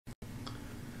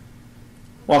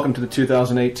Welcome to the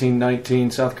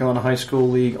 2018-19 South Carolina High School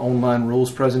League online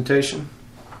rules presentation.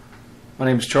 My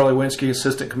name is Charlie Wentzky,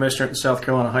 Assistant Commissioner at the South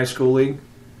Carolina High School League.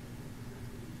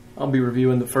 I'll be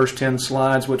reviewing the first 10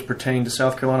 slides which pertain to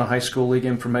South Carolina High School League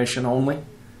information only.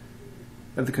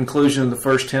 At the conclusion of the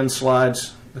first 10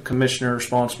 slides, the Commissioner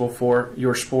responsible for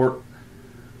your sport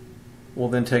will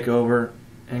then take over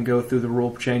and go through the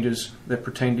rule changes that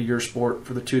pertain to your sport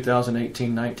for the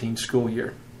 2018-19 school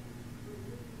year.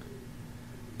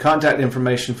 Contact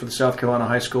information for the South Carolina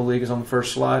High School League is on the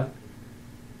first slide.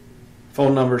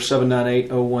 Phone number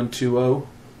 798-0120,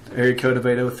 area code of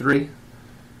 803.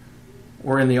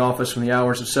 We're in the office from the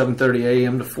hours of 7:30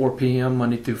 a.m. to 4 p.m.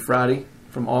 Monday through Friday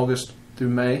from August through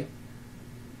May.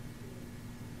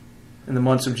 In the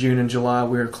months of June and July,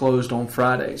 we are closed on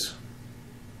Fridays.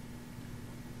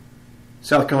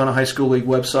 South Carolina High School League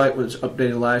website was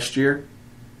updated last year.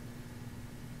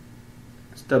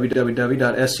 It's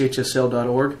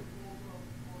www.SCHSL.org.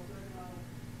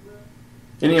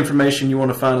 Any information you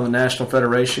want to find on the National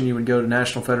Federation, you would go to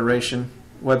National Federation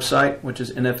website, which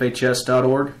is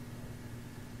nfhs.org.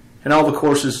 And all the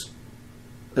courses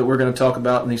that we're going to talk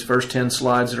about in these first 10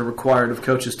 slides that are required of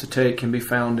coaches to take can be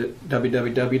found at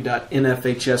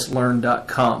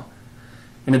www.nfhslearn.com.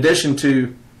 In addition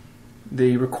to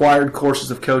the required courses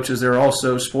of coaches, there are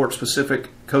also sport-specific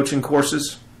coaching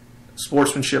courses,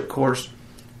 sportsmanship course,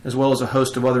 as well as a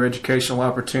host of other educational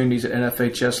opportunities at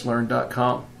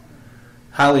nfhslearn.com.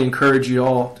 Highly encourage you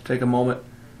all to take a moment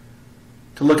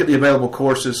to look at the available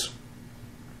courses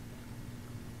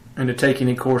and to take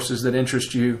any courses that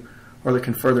interest you or that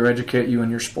can further educate you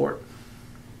in your sport.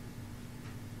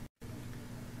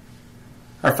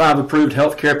 Our 5 approved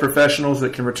healthcare professionals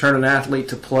that can return an athlete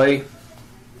to play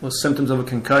with symptoms of a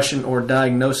concussion or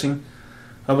diagnosing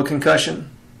of a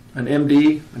concussion: an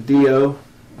MD, a DO,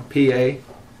 a PA,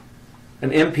 an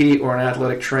MP, or an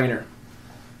athletic trainer.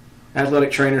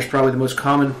 Athletic trainer is probably the most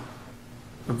common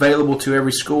available to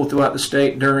every school throughout the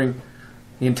state during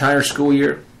the entire school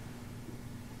year.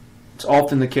 It's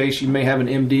often the case you may have an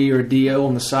MD or a DO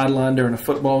on the sideline during a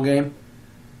football game.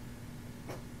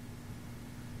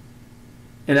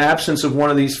 In absence of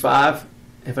one of these 5,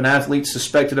 if an athlete's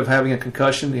suspected of having a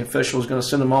concussion, the official is going to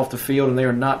send them off the field and they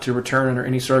are not to return under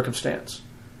any circumstance.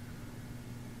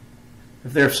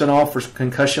 If they're sent off for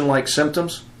concussion-like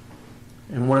symptoms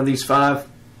and one of these 5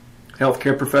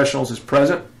 healthcare professionals is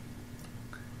present,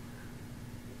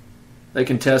 they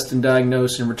can test and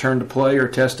diagnose and return to play, or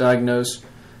test, diagnose,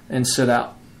 and sit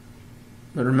out.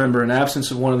 But remember, in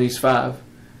absence of one of these 5,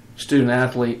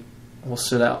 student-athlete will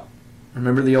sit out.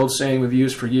 Remember the old saying we've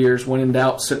used for years: when in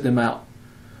doubt, sit them out.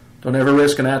 Don't ever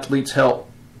risk an athlete's health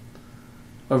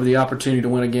over the opportunity to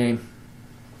win a game.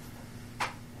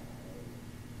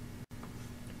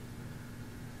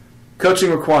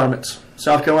 Coaching requirements.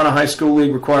 South Carolina High School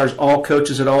League requires all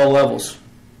coaches at all levels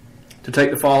to take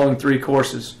the following 3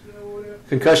 courses: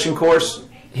 concussion course,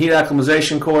 heat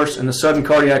acclimatization course, and the sudden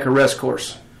cardiac arrest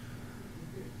course.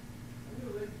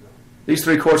 These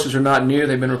 3 courses are not new.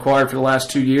 They've been required for the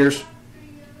last 2 years.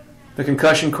 The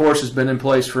concussion course has been in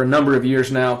place for a number of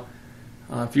years now.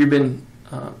 If you've been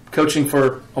coaching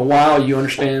for a while, you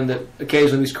understand that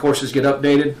occasionally these courses get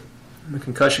updated. The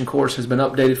concussion course has been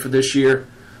updated for this year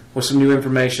with some new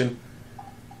information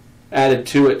added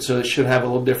to it, so it should have a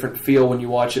little different feel when you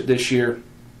watch it this year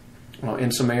in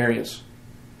some areas.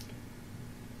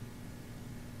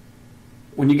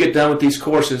 When you get done with these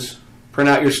courses, print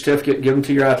out your certificate, give them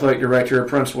to your athletic director or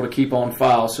principal to keep on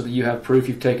file so that you have proof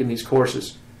you've taken these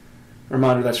courses.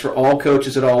 Reminder, that's for all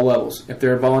coaches at all levels. If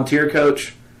they're a volunteer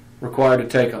coach, required to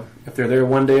take them. If they're there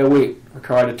 1 day a week,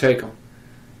 required to take them.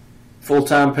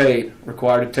 Full-time paid,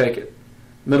 required to take it.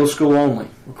 Middle school only,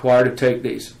 required to take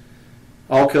these.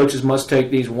 All coaches must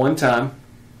take these 1 time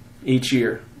each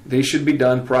year. These should be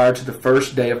done prior to the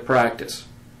first day of practice.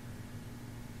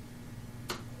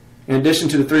 In addition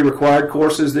to the 3 required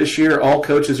courses this year, all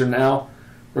coaches are now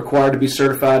required to be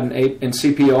certified in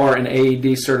CPR and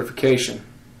AED certification.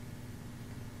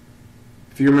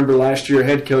 If you remember last year,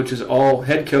 all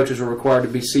head coaches were required to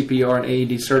be CPR and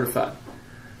AED certified.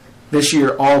 This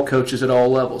year, all coaches at all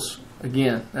levels.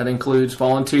 Again, that includes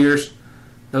volunteers,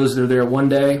 those that are there 1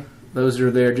 day, those that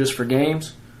are there just for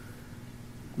games.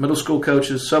 Middle school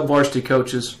coaches, sub-varsity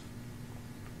coaches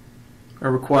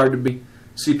are required to be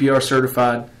CPR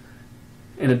certified,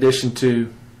 in addition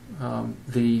to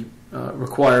the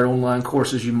required online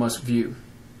courses you must view.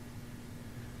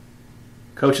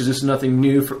 Coaches, this is nothing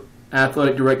new. For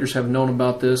athletic directors have known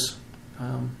about this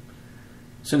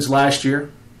since last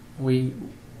year. We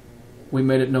we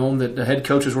made it known that the head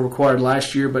coaches were required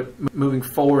last year, but moving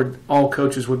forward, all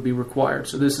coaches would be required.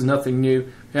 So this is nothing new.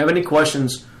 If you have any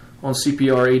questions on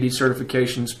CPR AD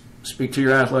certifications, speak to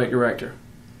your athletic director.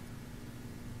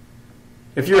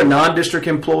 If you're a non-district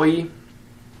employee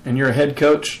and you're a head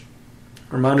coach,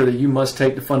 reminder that you must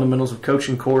take the Fundamentals of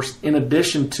Coaching course in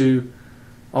addition to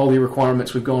all the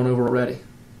requirements we've gone over already.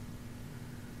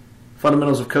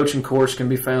 Fundamentals of Coaching course can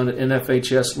be found at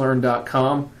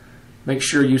nfhslearn.com. Make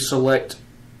sure you select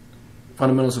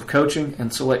Fundamentals of Coaching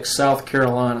and select South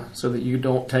Carolina so that you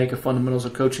don't take a Fundamentals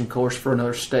of Coaching course for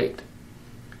another state.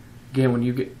 Again, when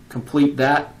you complete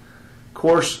that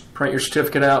course, print your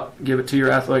certificate out, give it to your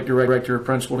athletic director or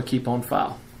principal to keep on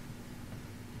file.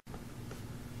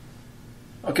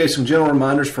 Okay, some general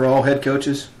reminders for all head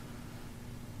coaches.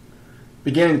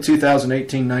 Beginning the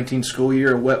 2018-19 school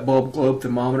year, a wet bulb globe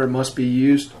thermometer must be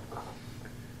used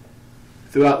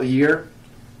throughout the year.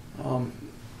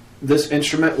 This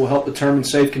instrument will help determine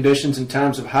safe conditions in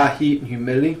times of high heat and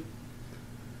humidity.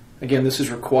 Again, this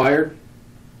is required.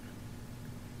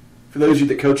 For those of you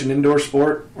that coach an indoor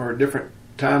sport or at different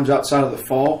times outside of the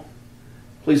fall,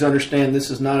 please understand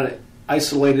this is not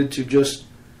isolated to just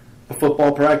a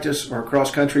football practice or a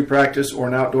cross-country practice or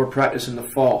an outdoor practice in the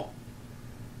fall.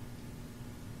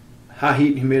 High heat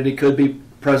and humidity could be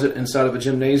present inside of a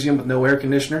gymnasium with no air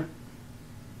conditioner.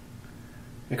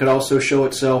 It could also show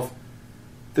itself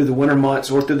through the winter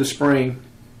months or through the spring,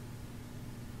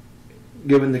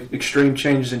 given the extreme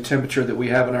changes in temperature that we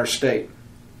have in our state.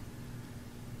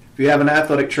 If you have an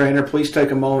athletic trainer, please take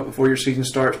a moment before your season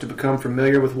starts to become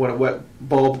familiar with what a wet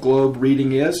bulb globe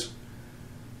reading is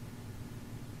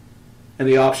and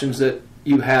the options that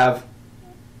you have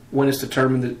when it's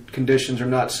determined that conditions are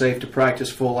not safe to practice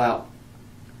full out.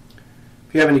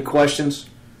 If you have any questions,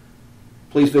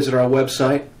 please visit our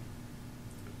website.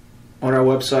 On our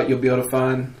website, you'll be able to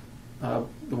find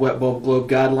the wet bulb globe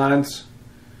guidelines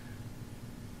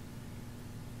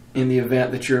in the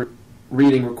event that your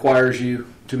reading requires you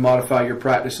to modify your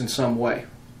practice in some way.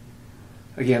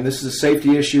 Again, this is a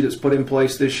safety issue that's put in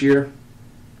place this year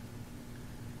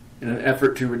in an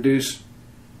effort to reduce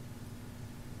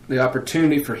the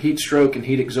opportunity for heat stroke and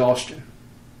heat exhaustion.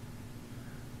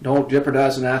 Don't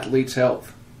jeopardize an athlete's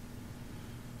health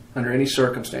under any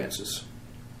circumstances.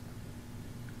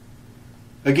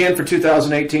 Again, for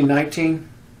 2018-19,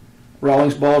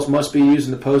 Rawlings balls must be used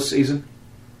in the postseason.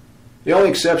 The only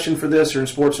exception for this are in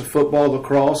sports of football,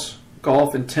 lacrosse,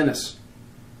 golf, and tennis.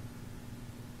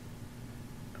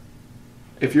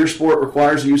 If your sport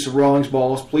requires the use of Rawlings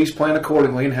balls, please plan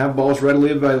accordingly and have balls readily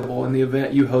available in the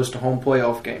event you host a home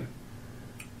playoff game.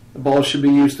 The balls should be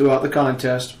used throughout the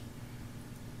contest.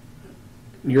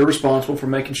 You're responsible for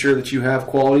making sure that you have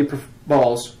quality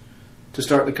balls to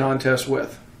start the contest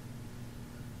with.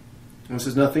 This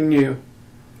is nothing new.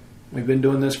 We've been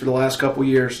doing this for the last couple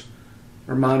years.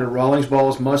 Reminder, Rawlings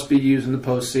balls must be used in the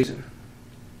postseason.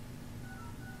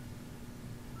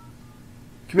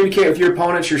 Communicate with your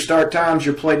opponents your start times,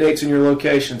 your play dates, and your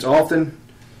locations. Often,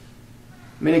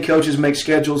 many coaches make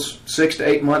schedules 6 to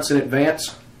 8 months in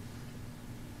advance.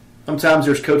 Sometimes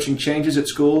there's coaching changes at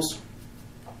schools.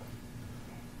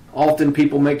 Often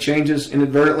people make changes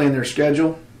inadvertently in their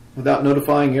schedule without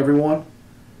notifying everyone.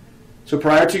 So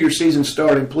prior to your season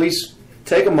starting, please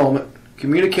take a moment,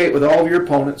 communicate with all of your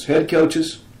opponents, head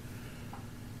coaches,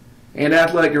 and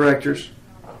athletic directors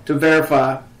to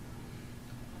verify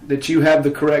that you have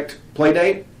the correct play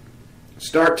date,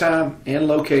 start time, and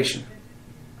location.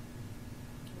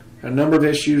 A number of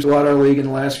issues throughout our league in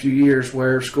the last few years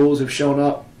where schools have shown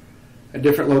up at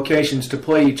different locations to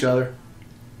play each other,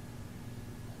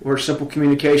 where simple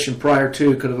communication prior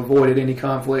to could have avoided any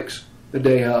conflicts the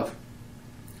day of.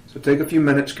 So take a few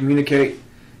minutes, communicate,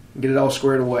 and get it all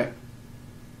squared away.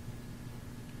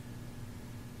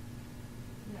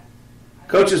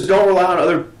 Coaches, don't rely on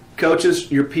other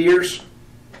coaches, your peers,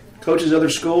 coaches other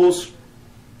schools,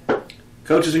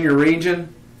 coaches in your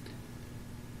region,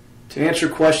 to answer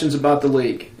questions about the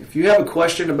league. If you have a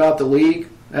question about the league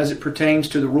as it pertains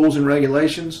to the rules and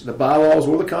regulations, the bylaws,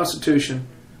 or the Constitution,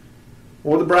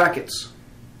 or the brackets,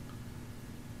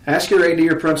 ask your AD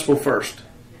or principal first.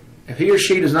 If he or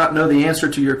she does not know the answer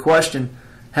to your question,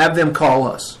 have them call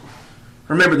us.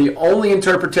 Remember, the only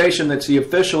interpretation that's the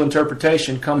official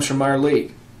interpretation comes from our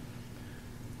league.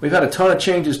 We've had a ton of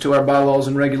changes to our bylaws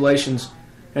and regulations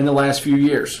in the last few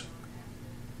years.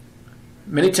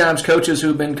 Many times coaches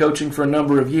who've been coaching for a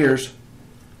number of years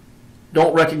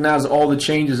don't recognize all the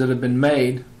changes that have been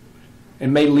made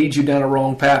and may lead you down a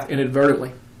wrong path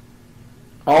inadvertently.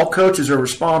 All coaches are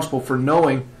responsible for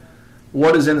knowing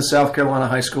what is in the South Carolina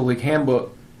High School League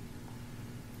Handbook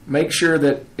make sure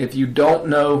that if you don't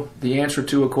know the answer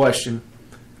to a question,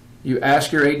 you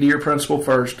ask your AD or principal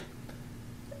first.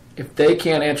 If they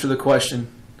can't answer the question,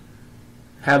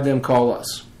 have them call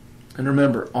us. And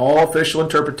remember, all official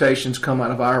interpretations come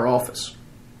out of our office.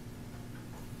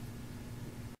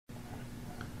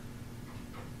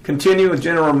 Continue with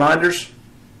general reminders.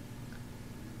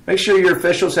 Make sure your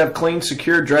officials have clean,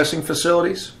 secure dressing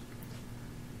facilities,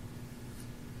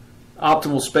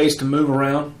 optimal space to move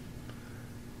around.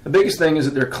 The biggest thing is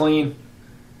that they're clean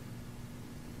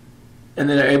and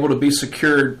then they're able to be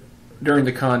secured during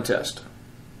the contest.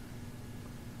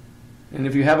 And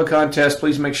if you have a contest,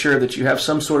 please make sure that you have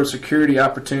some sort of security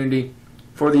opportunity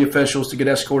for the officials to get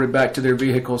escorted back to their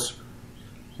vehicles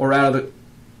or out of the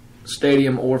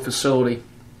stadium or facility.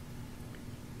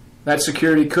 That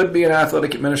security could be an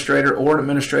athletic administrator or an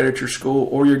administrator at your school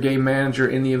or your game manager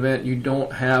in the event you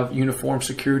don't have uniform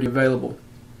security available.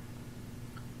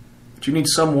 But you need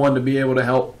someone to be able to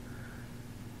help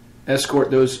escort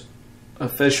those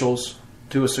officials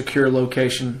to a secure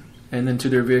location and then to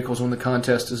their vehicles when the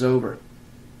contest is over.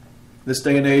 This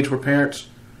day and age where parents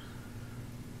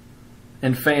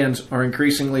and fans are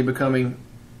increasingly becoming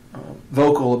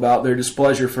vocal about their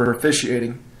displeasure for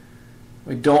officiating,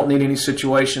 we don't need any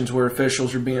situations where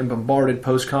officials are being bombarded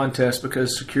post-contest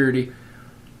because security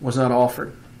was not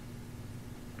offered.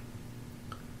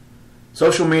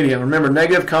 Social media. Remember,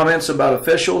 negative comments about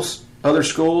officials, other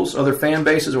schools, other fan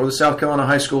bases, or the South Carolina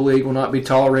High School League will not be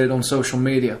tolerated on social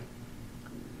media.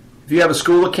 If you have a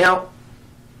school account,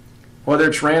 whether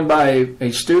it's ran by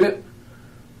a student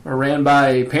or ran by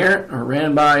a parent or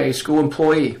ran by a school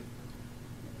employee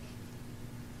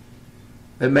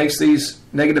that makes these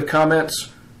negative comments,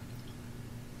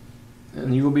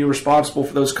 and you will be responsible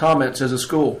for those comments as a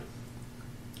school.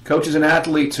 Coaches and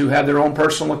athletes who have their own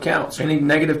personal accounts, any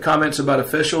negative comments about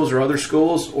officials or other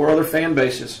schools or other fan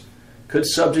bases could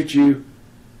subject you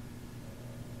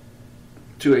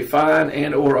to a fine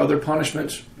and or other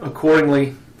punishments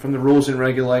accordingly from the rules and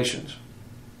regulations.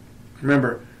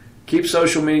 Remember, keep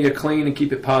social media clean and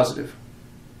keep it positive.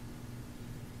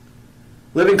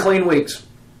 Living Clean Weeks.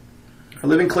 Our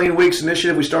Living Clean Weeks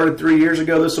initiative we started 3 years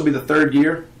ago. This will be the third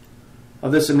year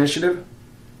of this initiative.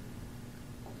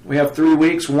 We have 3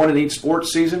 weeks, one in each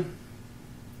sports season.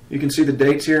 You can see the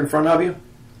dates here in front of you.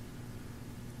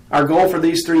 Our goal for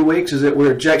these 3 weeks is that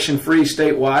we're ejection-free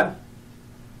statewide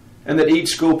and that each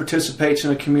school participates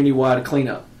in a community-wide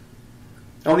cleanup.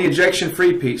 On the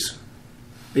ejection-free piece,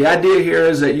 the idea here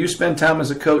is that you spend time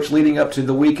as a coach leading up to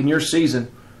the week in your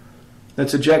season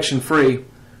that's ejection-free,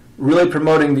 really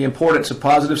promoting the importance of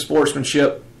positive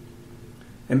sportsmanship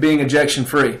and being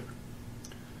ejection-free.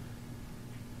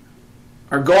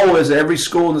 Our goal is that every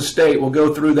school in the state will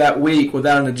go through that week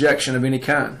without an ejection of any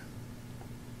kind.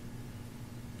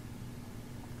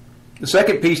 The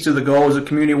second piece to the goal is a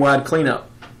community-wide cleanup.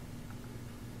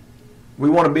 We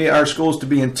want our schools to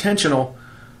be intentional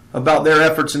about their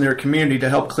efforts in their community to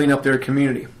help clean up their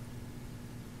community.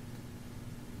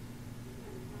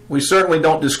 We certainly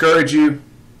don't discourage you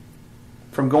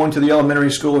from going to the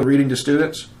elementary school and reading to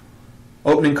students,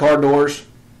 opening car doors,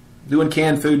 doing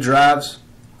canned food drives,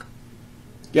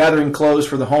 gathering clothes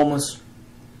for the homeless.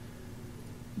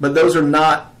 But those are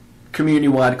not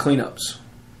community-wide cleanups.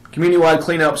 Community-wide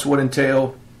cleanups would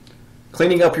entail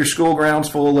cleaning up your school grounds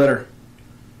full of litter,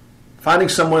 finding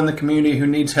someone in the community who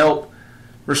needs help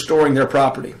restoring their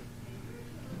property,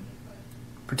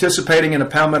 participating in a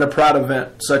Palmetto Pride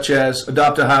event such as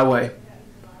Adopt a Highway.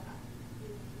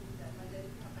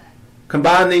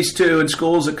 Combine these two, and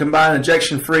schools that combine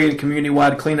ejection-free and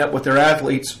community-wide cleanup with their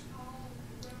athletes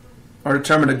are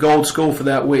determined a gold school for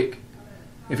that week.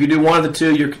 If you do one of the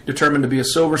two, you're determined to be a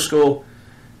silver school.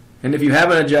 And if you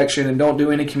have an ejection and don't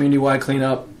do any community-wide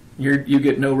cleanup, you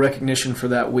get no recognition for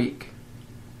that week.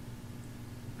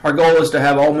 Our goal is to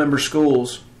have all member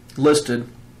schools listed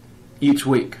each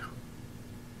week.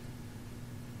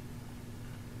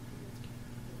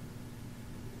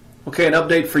 Okay, an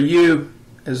update for you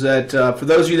is that for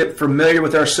those of you that are familiar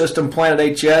with our system,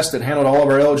 Planet HS, that handled all of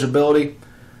our eligibility,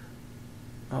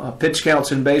 pitch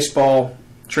counts in baseball,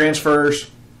 transfers,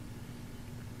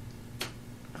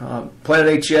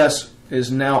 Planet HS is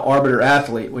now Arbiter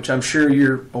Athlete, which I'm sure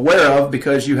you're aware of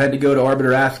because you had to go to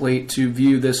Arbiter Athlete to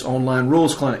view this online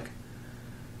rules clinic.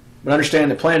 But understand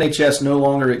that Planet HS no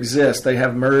longer exists. They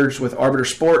have merged with Arbiter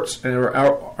Sports and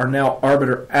are now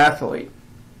Arbiter Athlete.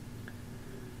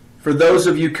 For those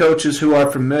of you coaches who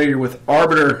are familiar with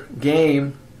Arbiter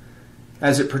Game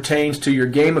as it pertains to your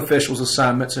game officials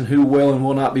assignments and who will and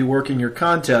will not be working your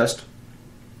contest,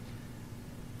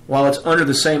 while it's under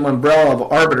the same umbrella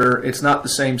of Arbiter, it's not the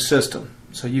same system.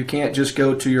 So you can't just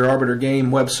go to your Arbiter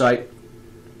Game website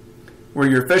where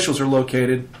your officials are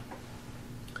located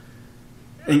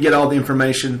and get all the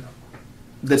information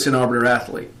that's in Arbiter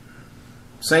Athlete.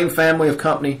 Same family of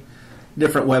company,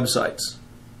 different websites.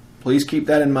 Please keep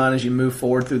that in mind as you move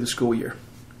forward through the school year.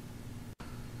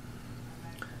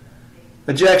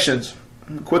 Ejections.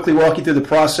 I'll quickly walk you through the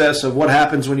process of what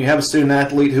happens when you have a student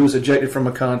athlete who is ejected from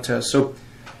a contest. So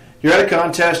you're at a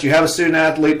contest, you have a student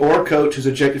athlete or a coach who's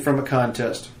ejected from a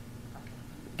contest.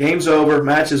 Game's over,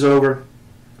 match is over.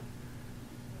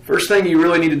 First thing you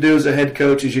really need to do as a head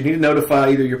coach is you need to notify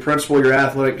either your principal or your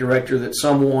athletic director that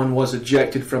someone was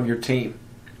ejected from your team.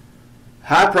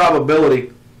 High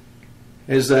probability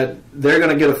is that they're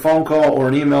going to get a phone call or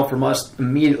an email from us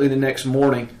immediately the next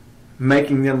morning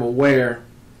making them aware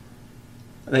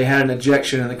they had an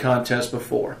ejection in the contest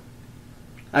before.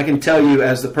 I can tell you,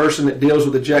 as the person that deals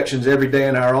with ejections every day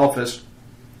in our office,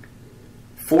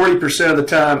 40% of the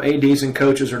time ADs and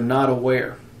coaches are not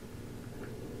aware.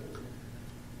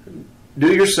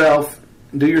 Do yourself,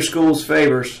 do your schools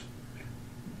favors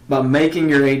by making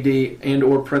your AD and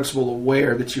or principal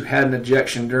aware that you had an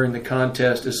ejection during the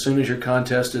contest as soon as your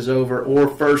contest is over or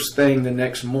first thing the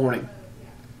next morning.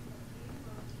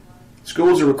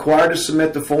 Schools are required to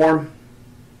submit the form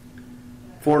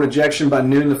for an ejection by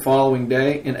noon the following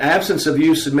day. In absence of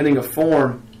you submitting a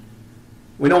form,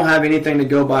 we don't have anything to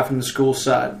go by from the school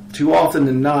side. Too often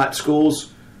than not,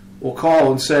 schools will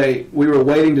call and say, we were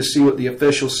waiting to see what the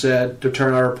official said to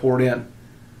turn our report in.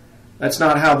 That's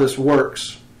not how this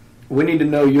works. We need to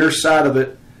know your side of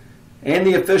it and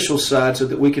the official side so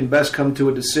that we can best come to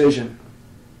a decision.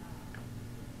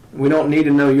 We don't need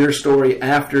to know your story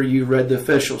after you read the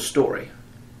official story.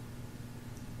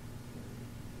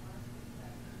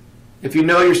 If you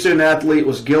know your student athlete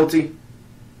was guilty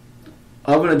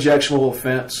of an ejectionable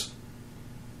offense,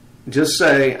 just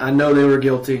say, I know they were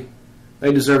guilty.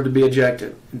 They deserve to be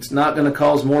ejected. It's not going to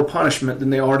cause more punishment than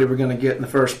they already were going to get in the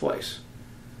first place.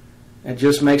 It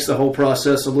just makes the whole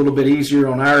process a little bit easier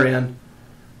on our end.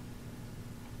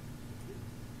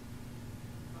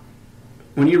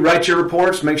 When you write your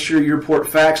reports, make sure you report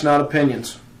facts, not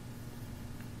opinions.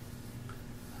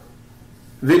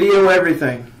 Video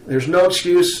everything. There's no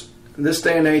excuse in this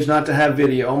day and age not to have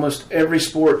video. Almost every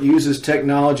sport uses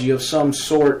technology of some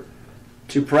sort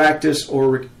to practice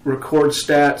or record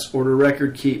stats or to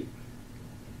record keep.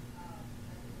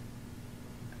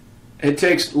 It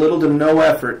takes little to no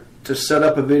effort to set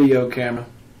up a video camera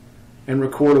and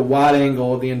record a wide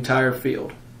angle of the entire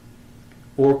field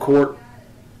or court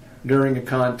during a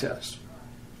contest.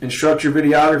 Instruct your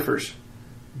videographers.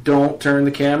 Don't turn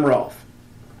the camera off.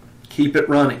 Keep it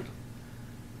running.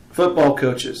 Football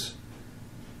coaches.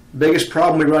 Biggest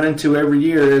problem we run into every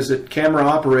year is that camera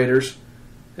operators,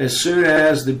 as soon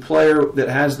as the player that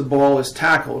has the ball is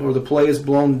tackled or the play is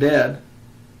blown dead,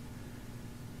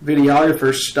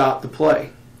 videographers stop the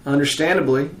play.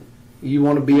 Understandably, you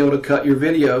want to be able to cut your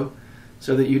video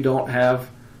so that you don't have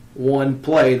one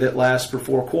play that lasts for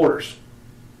 4 quarters.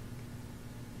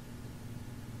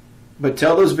 But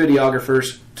tell those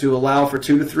videographers to allow for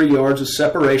 2 to 3 yards of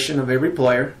separation of every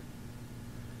player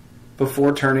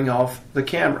before turning off the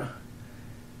camera.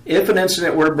 If an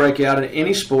incident were to break out in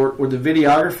any sport where the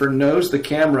videographer knows the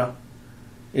camera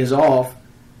is off,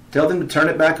 tell them to turn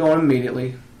it back on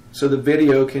immediately so the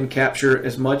video can capture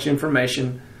as much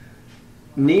information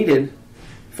needed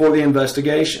for the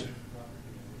investigation.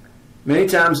 Many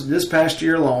times this past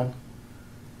year alone,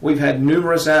 we've had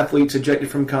numerous athletes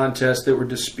ejected from contests that were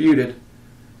disputed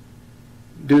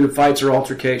due to fights or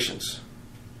altercations.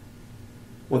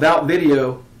 Without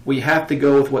video, we have to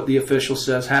go with what the official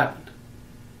says happened.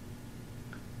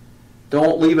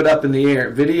 Don't leave it up in the air.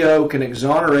 Video can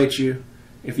exonerate you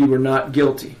if you were not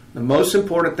guilty. The most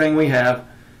important thing we have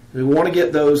is we want to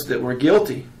get those that were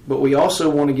guilty, but we also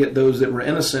want to get those that were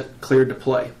innocent cleared to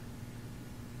play.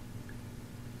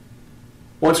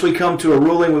 Once we come to a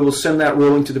ruling, we will send that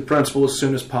ruling to the principal as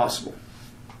soon as possible.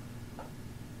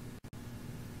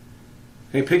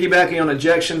 Okay, piggybacking on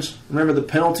ejections, remember the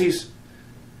penalties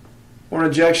for an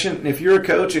ejection. If you're a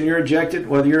coach and you're ejected,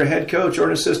 whether you're a head coach or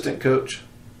an assistant coach,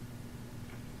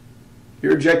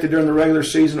 you're ejected during the regular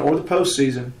season or the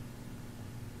postseason,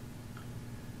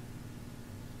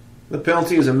 the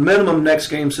penalty is a minimum next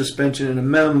game suspension and a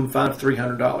minimum fine of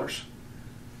 $300.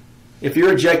 If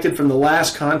you're ejected from the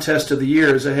last contest of the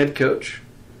year as a head coach,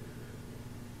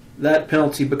 that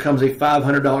penalty becomes a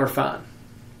 $500 fine.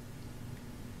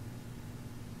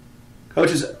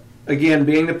 Coaches, again,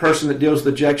 being the person that deals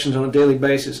with ejections on a daily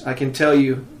basis, I can tell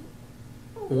you,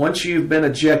 once you've been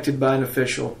ejected by an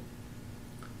official,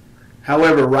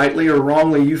 however rightly or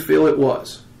wrongly you feel it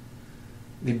was,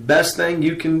 the best thing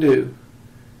you can do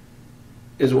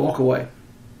is walk away.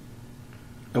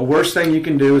 The worst thing you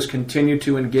can do is continue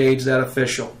to engage that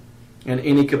official in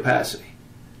any capacity.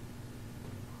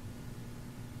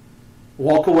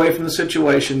 Walk away from the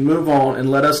situation, move on, and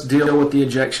let us deal with the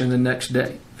ejection the next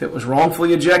day. If it was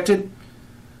wrongfully ejected,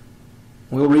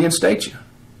 we'll reinstate you.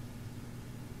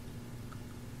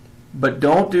 But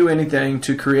don't do anything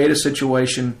to create a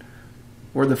situation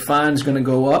where the fine's going to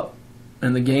go up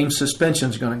and the game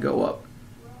suspension's going to go up.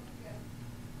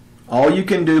 All you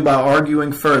can do by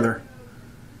arguing further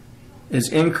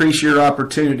is increase your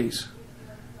opportunities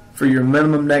for your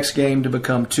minimum next game to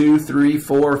become 2, 3,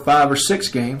 4, 5, or 6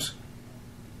 games,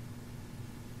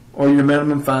 or your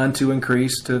minimum fine to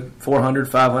increase to 400,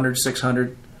 500,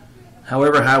 600,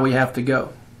 however high we have to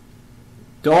go.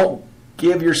 Don't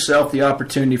give yourself the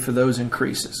opportunity for those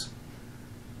increases.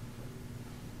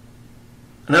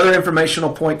 Another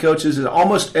informational point, coaches, is that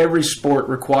almost every sport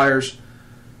requires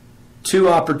 2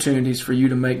 opportunities for you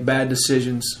to make bad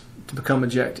decisions to become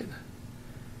ejected.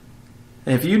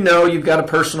 And if you know you've got a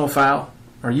personal foul,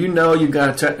 or you know you've got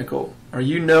a technical, or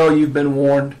you know you've been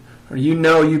warned, or you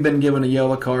know you've been given a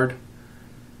yellow card,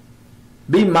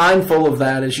 be mindful of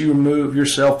that as you move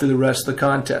yourself through the rest of the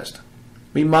contest.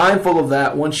 Be mindful of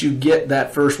that once you get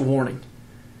that first warning.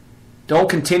 Don't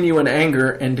continue in anger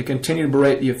and to continue to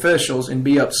berate the officials and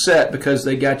be upset because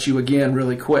they got you again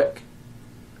really quick.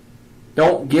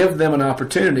 Don't give them an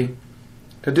opportunity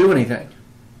to do anything.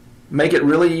 Make it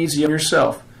really easy on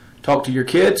yourself. Talk to your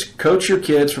kids, coach your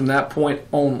kids from that point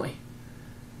only.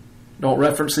 Don't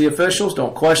reference the officials,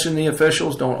 don't question the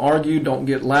officials, don't argue, don't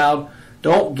get loud.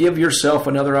 Don't give yourself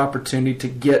another opportunity to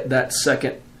get that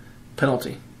second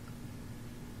penalty.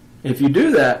 If you do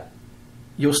that,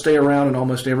 you'll stay around in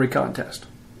almost every contest.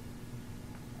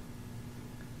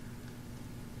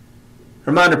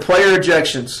 Reminder, player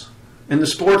ejections. In the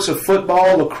sports of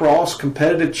football, lacrosse,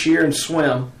 competitive cheer, and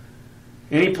swim,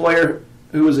 any player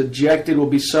who is ejected will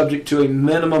be subject to a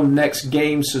minimum next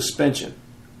game suspension.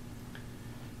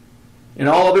 In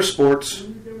all other sports,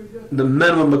 the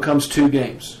minimum becomes 2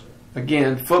 games.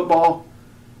 Again, football,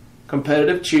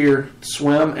 competitive cheer,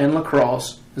 swim, and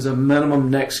lacrosse is a minimum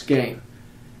next game.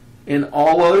 In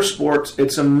all other sports,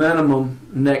 it's a minimum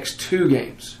next 2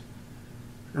 games.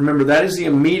 Remember, that is the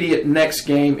immediate next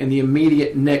game and the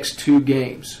immediate next 2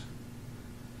 games.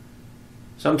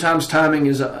 Sometimes timing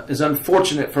is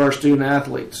unfortunate for our student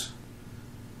athletes.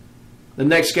 The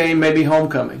next game may be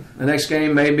homecoming. The next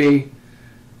game may be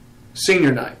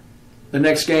senior night. The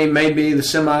next game may be the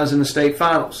semis and the state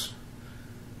finals.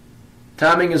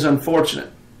 Timing is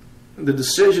unfortunate. The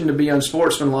decision to be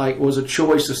unsportsmanlike was a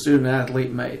choice the student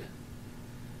athlete made.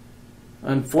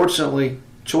 Unfortunately,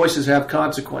 choices have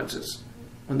consequences.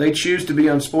 When they choose to be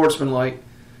unsportsmanlike,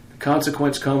 the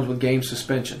consequence comes with game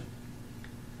suspension.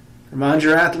 Remind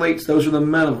your athletes, those are the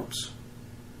minimums.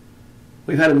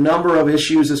 We've had a number of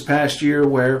issues this past year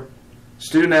where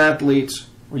student athletes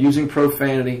were using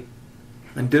profanity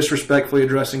and disrespectfully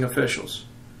addressing officials.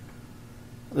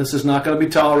 This is not going to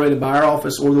be tolerated by our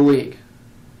office or the league.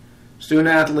 Student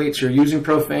athletes who are using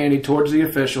profanity towards the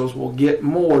officials will get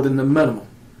more than the minimum.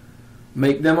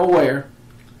 Make them aware.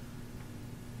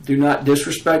 Do not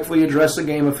disrespectfully address a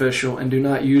game official and do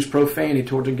not use profanity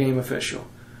towards a game official.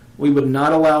 We would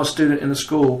not allow a student in a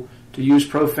school to use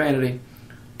profanity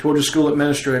towards a school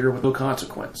administrator with no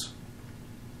consequence.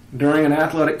 During an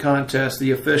athletic contest,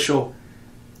 the official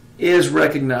is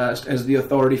recognized as the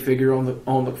authority figure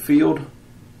on the field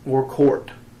or court.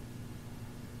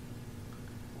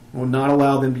 We will not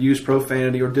allow them to use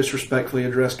profanity or disrespectfully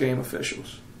address game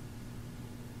officials.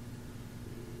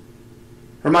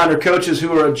 Reminder, coaches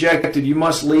who are ejected, you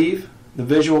must leave the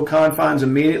visual confines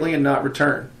immediately and not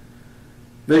return.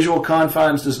 Visual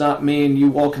confines does not mean you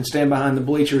walk and stand behind the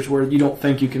bleachers where you don't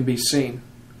think you can be seen.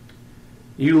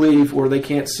 You leave where they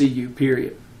can't see you,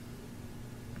 period.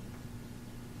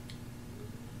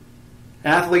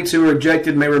 Athletes who are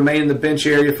ejected may remain in the bench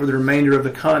area for the remainder of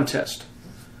the contest.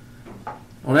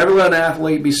 Don't ever let an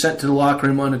athlete be sent to the locker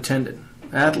room unattended.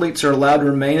 Athletes are allowed to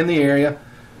remain in the area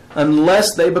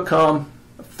unless they become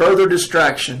a further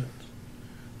distraction,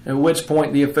 at which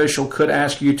point the official could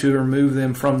ask you to remove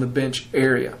them from the bench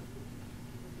area.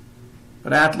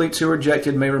 But athletes who are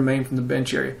ejected may remain from the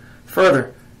bench area.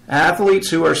 Further, athletes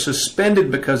who are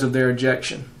suspended because of their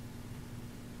ejection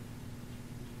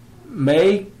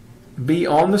may be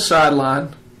on the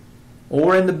sideline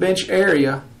or in the bench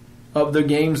area of the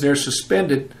games they're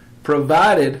suspended,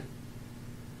 provided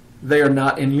they are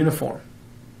not in uniform.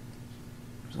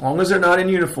 As long as they're not in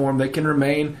uniform, they can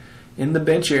remain in the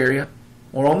bench area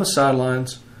or on the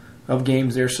sidelines of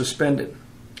games they're suspended.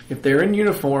 If they're in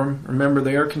uniform, remember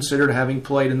they are considered having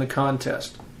played in the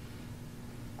contest.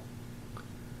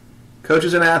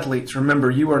 Coaches and athletes,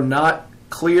 remember you are not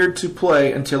cleared to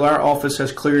play until our office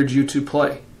has cleared you to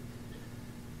play.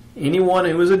 Anyone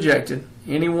who is ejected,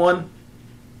 anyone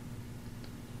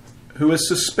who is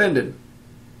suspended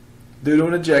due to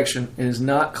an ejection is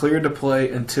not cleared to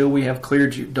play until we have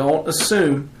cleared you. Don't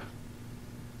assume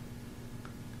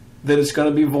that it's going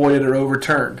to be voided or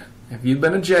overturned. If you've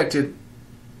been ejected,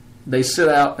 they sit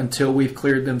out until we've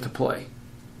cleared them to play.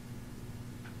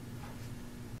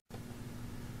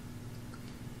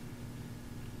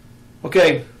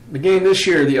 Okay, beginning this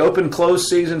year, the open-close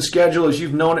season schedule as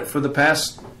you've known it for the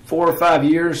past 4 or 5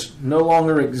 years no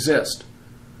longer exists.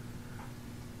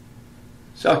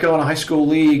 South Carolina High School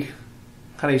League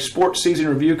had a sports season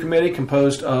review committee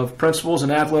composed of principals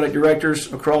and athletic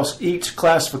directors across each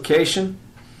classification.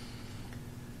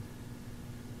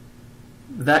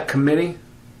 That committee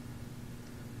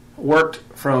worked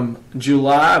from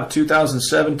July of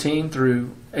 2017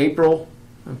 through April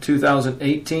of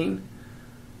 2018,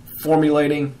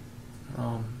 formulating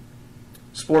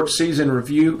sports season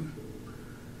review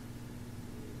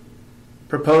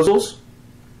proposals.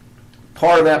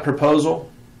 Part of that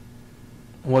proposal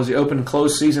was the open and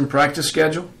closed season practice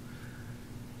schedule.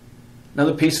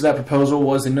 Another piece of that proposal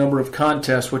was the number of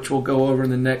contests, which we'll go over in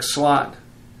the next slide.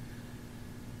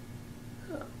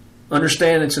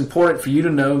 Understand it's important for you to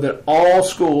know that all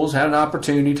schools had an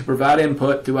opportunity to provide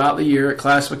input throughout the year at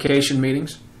classification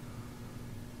meetings.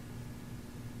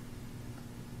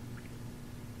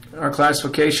 Our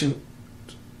classification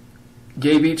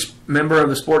gave each member of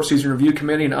the Sports Season Review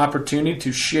Committee an opportunity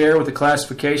to share with the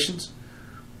classifications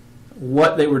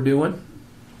what they were doing,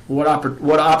 what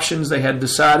options they had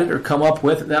decided or come up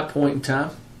with at that point in time.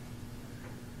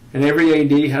 And every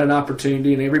AD had an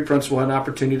opportunity, and every principal had an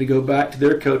opportunity to go back to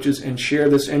their coaches and share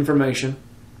this information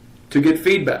to get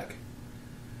feedback.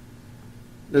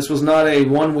 This was not a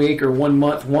 1 week or 1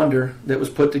 month wonder that was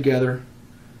put together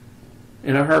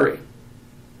in a hurry.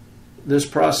 This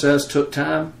process took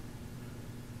time,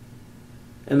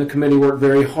 and the committee worked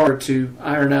very hard to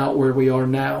iron out where we are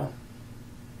now.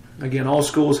 Again, all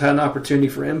schools had an opportunity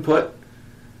for input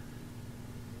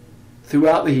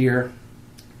throughout the year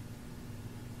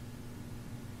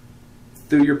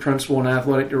through your principal and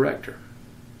athletic director.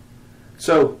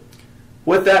 So,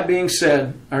 with that being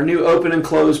said, our new open and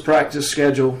closed practice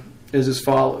schedule is as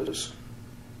follows.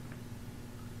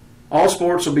 All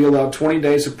sports will be allowed 20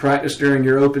 days of practice during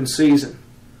your open season.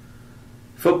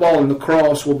 Football and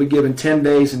lacrosse will be given 10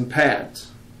 days in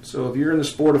pads. So if you're in the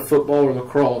sport of football or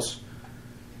lacrosse,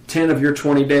 10 of your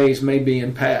 20 days may be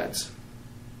in pads.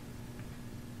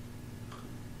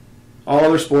 All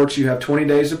other sports, you have 20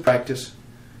 days of practice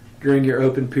during your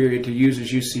open period to use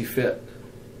as you see fit.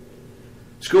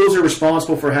 Schools are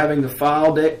responsible for having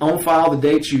on file the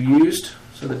dates you used.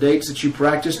 So the dates that you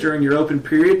practiced during your open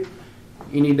period,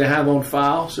 you need to have on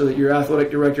file so that your athletic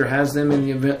director has them in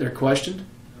the event they're questioned.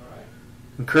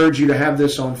 Encourage you to have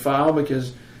this on file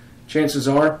because chances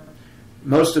are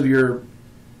most of your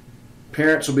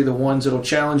parents will be the ones that will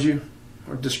challenge you,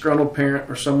 or a disgruntled parent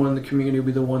or someone in the community will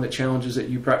be the one that challenges that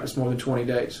you practice more than 20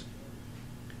 days.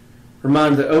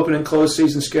 Reminder that open and closed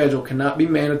season schedule cannot be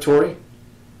mandatory.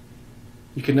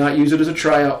 You cannot use it as a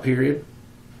tryout period,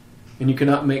 and you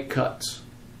cannot make cuts.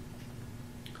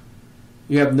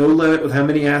 You have no limit with how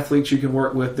many athletes you can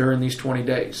work with during these 20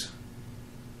 days.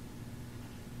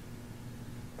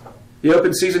 The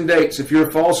open season dates, if you're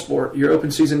a fall sport, your open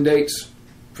season dates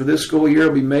for this school year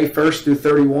will be May 1st through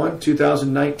 31,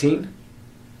 2019.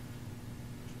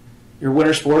 Your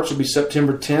winter sports will be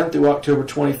September 10th through October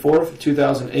 24th,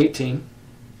 2018.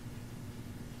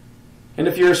 And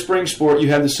if you're a spring sport, you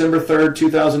have December 3rd,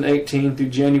 2018 through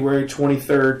January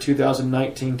 23rd,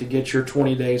 2019 to get your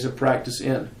 20 days of practice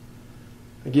in.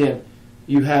 Again,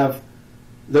 you have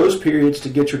those periods to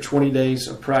get your 20 days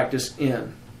of practice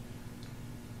in.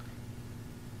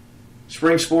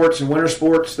 Spring sports and winter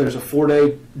sports, there's a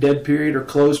 4-day dead period or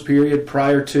closed period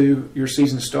prior to your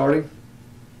season starting.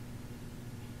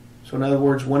 So in other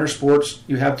words, winter sports,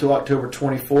 you have till October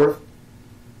 24th,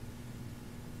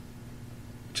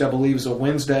 which I believe is a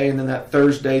Wednesday, and then that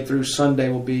Thursday through Sunday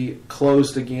will be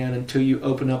closed again until you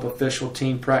open up official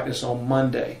team practice on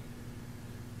Monday.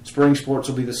 Spring sports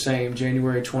will be the same.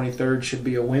 January 23rd should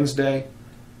be a Wednesday,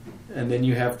 and then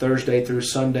you have Thursday through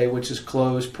Sunday, which is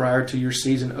closed prior to your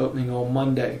season opening on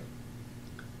Monday.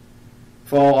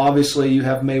 Fall, obviously, you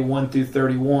have May 1 through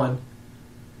 31,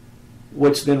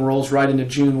 which then rolls right into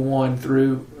June 1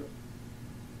 through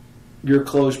your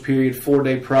closed period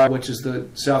 4-day prior, which is the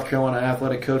South Carolina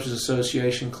Athletic Coaches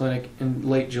Association Clinic in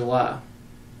late July.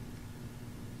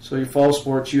 So your fall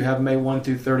sports, you have May 1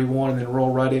 through 31 and then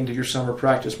roll right into your summer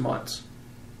practice months.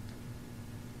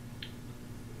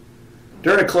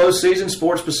 During a closed season,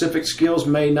 sport-specific skills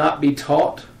may not be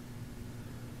taught.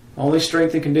 Only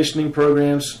strength and conditioning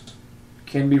programs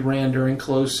can be ran during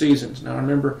closed seasons. Now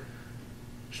remember,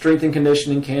 strength and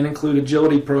conditioning can include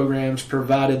agility programs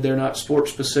provided they're not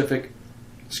sport-specific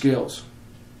skills.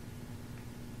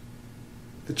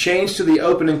 The change to the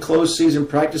open and closed season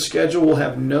practice schedule will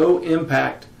have no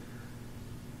impact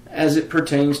as it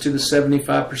pertains to the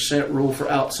 75% rule for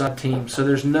outside teams. So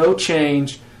there's no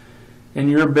change in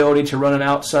your ability to run an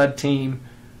outside team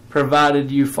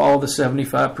provided you follow the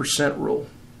 75% rule.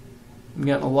 I've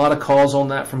gotten a lot of calls on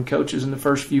that from coaches in the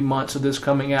first few months of this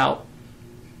coming out.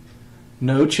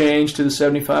 No change to the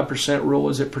 75% rule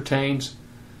as it pertains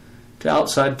to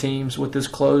outside teams with this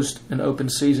closed and open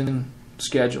season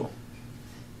schedule.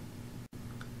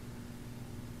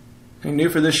 And new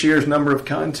for this year's number of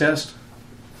contests.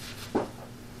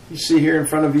 You see here in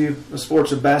front of you the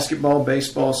sports of basketball,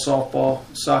 baseball, softball,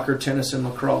 soccer, tennis, and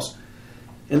lacrosse.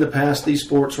 In the past, these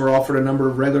sports were offered a number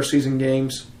of regular season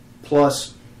games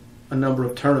plus a number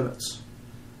of tournaments.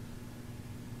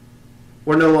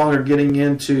 We're no longer getting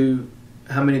into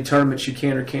how many tournaments you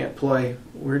can or can't play.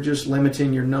 We're just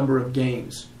limiting your number of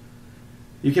games.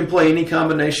 You can play any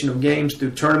combination of games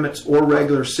through tournaments or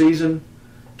regular season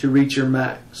to reach your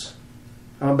max.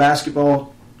 I'm a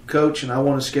basketball coach and I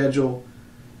want to schedule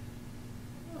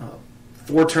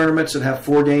 4 tournaments that have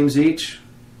 4 games each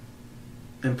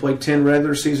and play 10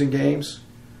 regular season games.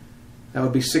 That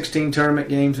would be 16 tournament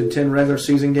games and 10 regular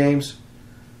season games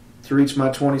to reach my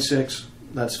 26.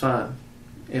 That's fine.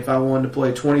 If I wanted to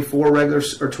play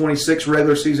 26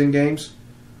 regular season games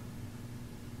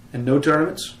and no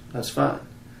tournaments, that's fine.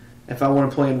 If I want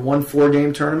to play in one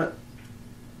 4-game tournament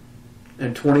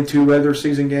and 22 regular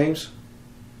season games,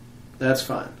 that's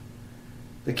fine.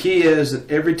 The key is that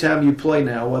every time you play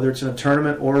now, whether it's in a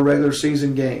tournament or a regular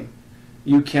season game,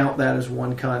 you count that as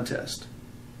one contest.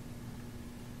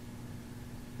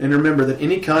 And remember that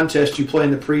any contest you play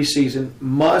in the preseason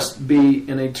must be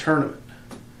in a tournament.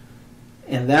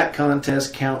 And that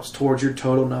contest counts towards your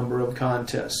total number of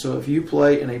contests. So if you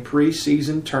play in a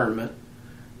preseason tournament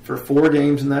for 4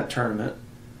 games in that tournament,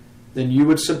 then you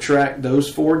would subtract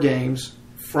those 4 games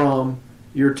from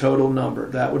your total number.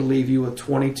 That would leave you with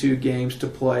 22 games to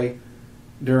play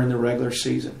during the regular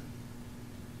season.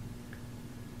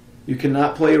 You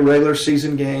cannot play a regular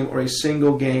season game or a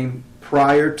single game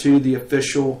prior to the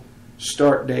official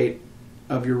start date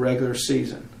of your regular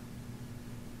season.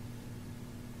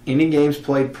 Any games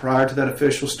played prior to that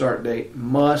official start date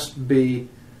must be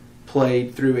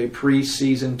played through a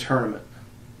preseason tournament.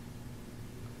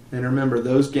 And remember,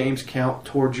 those games count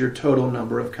towards your total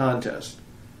number of contests.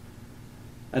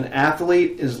 An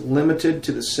athlete is limited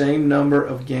to the same number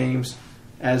of games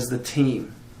as the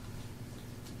team.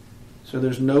 So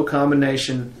there's no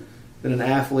combination that an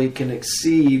athlete can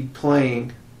exceed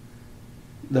playing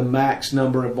the max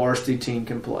number a varsity team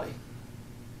can play.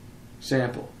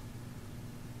 Example,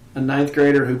 a 9th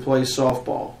grader who plays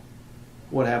softball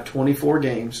would have 24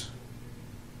 games.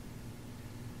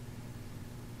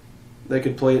 They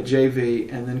could play at JV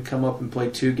and then come up and play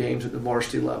 2 games at the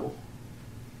varsity level.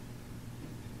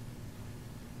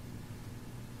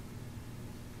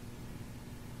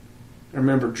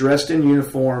 Remember, dressed in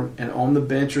uniform and on the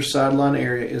bench or sideline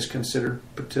area is considered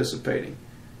participating.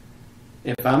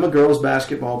 If I'm a girls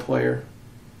basketball player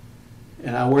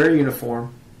and I wear a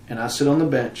uniform and I sit on the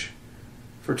bench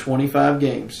for 25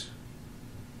 games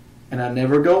and I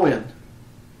never go in,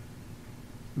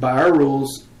 by our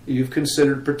rules, you've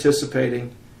considered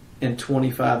participating in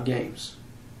 25 games.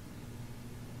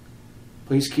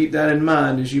 Please keep that in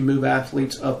mind as you move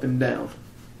athletes up and down.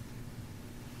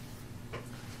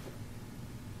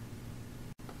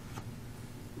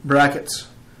 Brackets.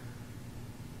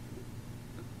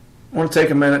 I want to take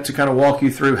a minute to kind of walk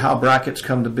you through how brackets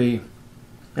come to be.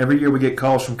 Every year we get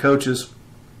calls from coaches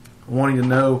wanting to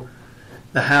know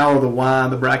the how or the why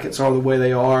the brackets are the way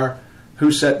they are,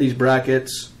 who set these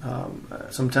brackets.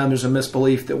 Sometimes there's a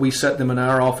misbelief that we set them in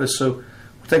our office, so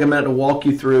we'll take a minute to walk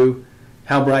you through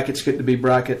how brackets get to be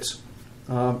brackets.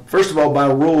 First of all, by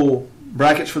rule,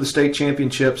 brackets for the state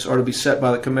championships are to be set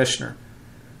by the commissioner.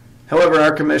 However,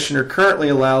 our commissioner currently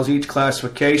allows each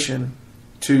classification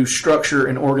to structure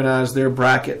and organize their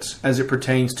brackets as it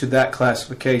pertains to that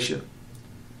classification.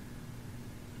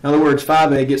 In other words,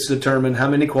 5A gets to determine how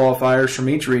many qualifiers from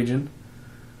each region,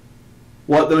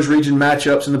 what those region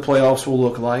matchups in the playoffs will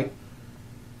look like,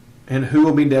 and who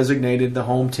will be designated the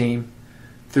home team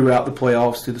throughout the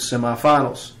playoffs to the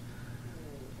semifinals.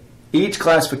 Each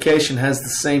classification has the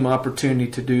same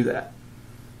opportunity to do that.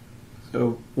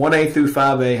 So 1A through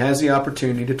 5A has the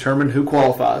opportunity to determine who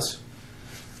qualifies,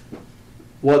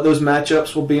 what those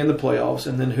matchups will be in the playoffs,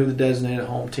 and then who the designated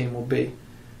home team will be.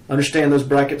 Understand those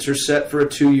brackets are set for a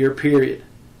 2-year period.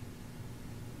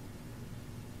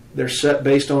 They're set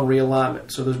based on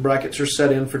realignment. So those brackets are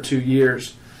set in for 2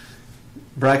 years.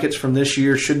 Brackets from this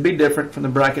year should be different from the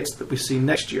brackets that we see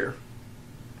next year.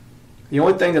 The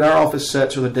only thing that our office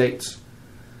sets are the dates.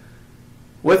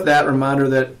 With that, reminder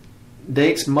that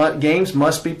games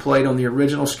must be played on the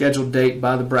original scheduled date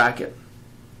by the bracket.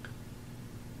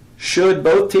 Should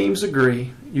both teams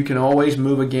agree, you can always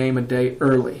move a game a day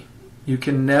early. You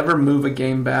can never move a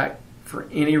game back for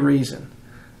any reason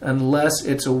unless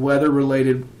it's a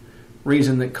weather-related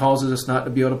reason that causes us not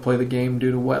to be able to play the game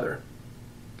due to weather.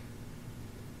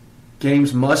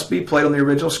 Games must be played on the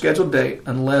original scheduled date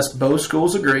unless both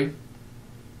schools agree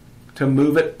to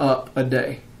move it up a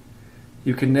day.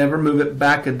 You can never move it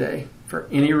back a day for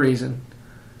any reason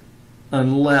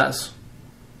unless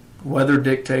weather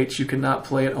dictates you cannot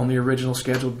play it on the original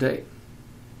scheduled date.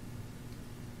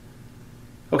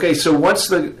 Okay, so once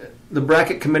the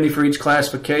bracket committee for each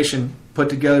classification put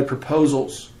together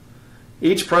proposals,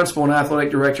 each principal and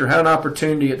athletic director had an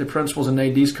opportunity at the principals and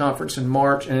ADs conference in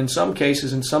March, and in some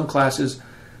cases, in some classes,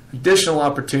 additional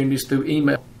opportunities through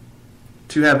email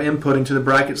to have input into the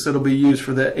brackets that will be used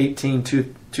for the 18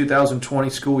 to 2020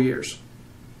 school years.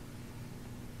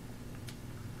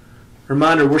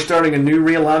 Reminder, we're starting a new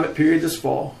realignment period this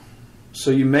fall, so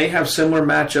you may have similar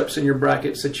matchups in your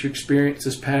brackets that you experienced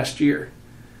this past year.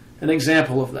 An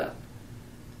example of that.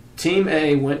 Team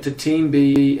A went to Team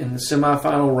B in the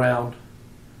semifinal round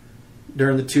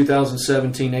during the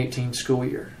 2017-18 school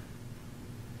year.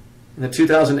 In the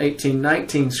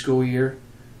 2018-19 school year,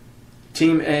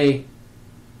 Team A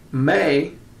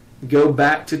may go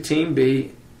back to Team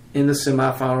B in the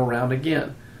semifinal round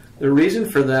again. The reason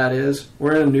for that is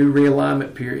we're in a new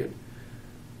realignment period.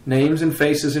 Names and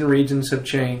faces in regions have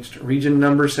changed. Region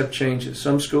numbers have changed.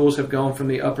 Some schools have gone from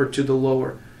the upper to the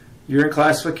lower. Your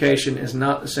classification is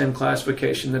not the same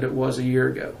classification that it was a year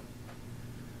ago.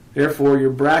 Therefore,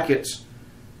 your brackets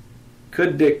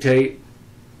could dictate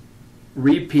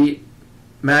repeat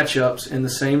matchups in the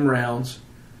same rounds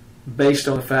based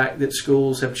on the fact that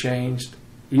schools have changed.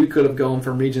 You could have gone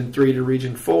from Region 3 to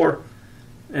Region 4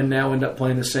 and now end up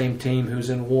playing the same team who's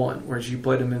in 1, whereas you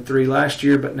played them in 3 last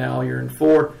year, but now you're in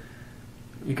 4.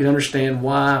 You can understand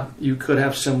why you could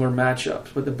have similar matchups,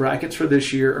 but the brackets for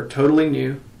this year are totally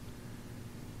new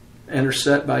and are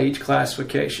set by each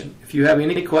classification. If you have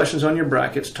any questions on your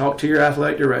brackets, talk to your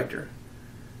athletic director,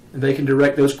 and they can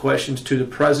direct those questions to the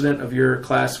president of your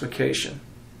classification.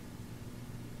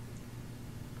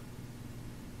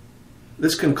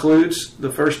 This concludes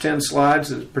the first 10 slides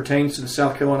that pertains to the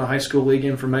South Carolina High School League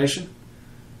information.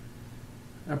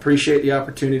 I appreciate the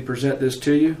opportunity to present this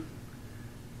to you.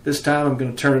 This time I'm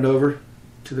going to turn it over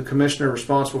to the commissioner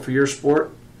responsible for your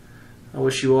sport. I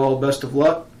wish you all the best of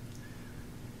luck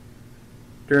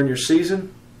during your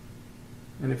season.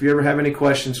 And if you ever have any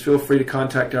questions, feel free to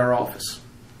contact our office.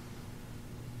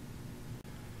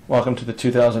 Welcome to the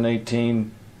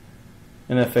 2018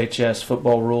 NFHS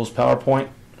Football Rules PowerPoint.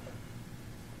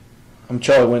 I'm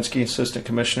Charlie Wentzky, Assistant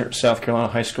Commissioner at South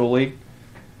Carolina High School League.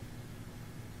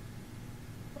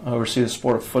 I oversee the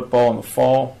sport of football in the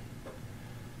fall.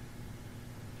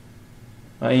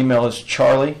 My email is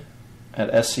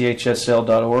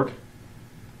charlie@schsl.org,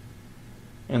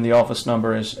 and the office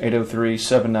number is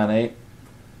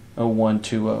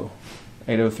 803-798-0120.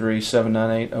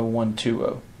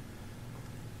 803-798-0120.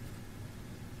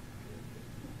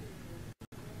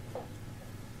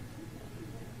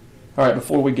 All right,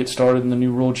 before we get started in the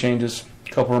new rule changes, a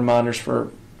couple reminders for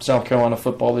South Carolina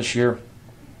football this year.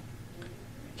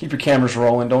 Keep your cameras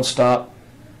rolling. Don't stop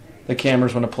the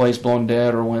cameras when a play's blown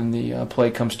dead or when the play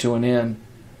comes to an end.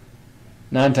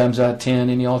 9 times out of 10,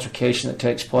 any altercation that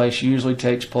takes place usually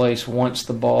takes place once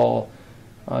the ball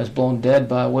is blown dead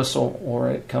by a whistle or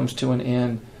it comes to an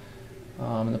end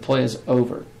and the play is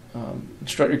over.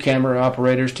 Instruct your camera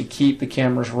operators to keep the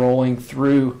cameras rolling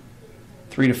through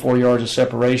 3 to 4 yards of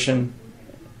separation,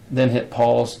 then hit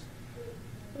pause,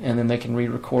 and then they can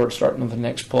re-record starting with the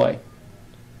next play.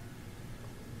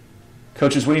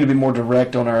 Coaches, we need to be more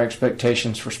direct on our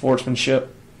expectations for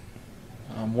sportsmanship.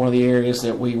 One of the areas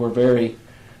that we were very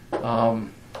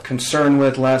concerned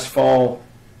with last fall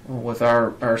with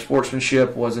our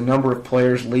sportsmanship was the number of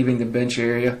players leaving the bench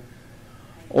area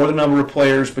or the number of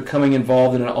players becoming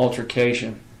involved in an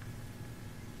altercation.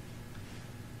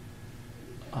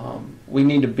 We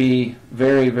need to be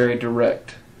very, very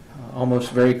direct,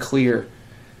 almost very clear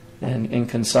and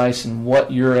concise in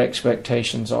what your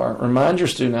expectations are. Remind your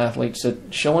student athletes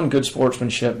that showing good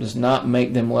sportsmanship does not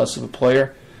make them less of a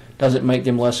player, doesn't make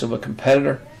them less of a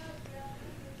competitor,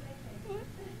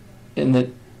 and that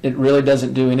it really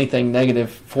doesn't do anything negative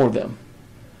for them.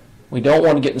 We don't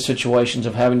want to get in situations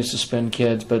of having to suspend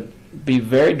kids, but be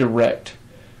very direct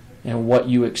in what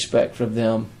you expect from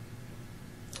them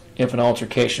if an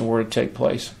altercation were to take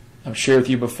place. I've shared with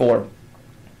you before,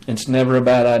 it's never a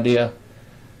bad idea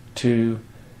to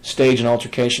stage an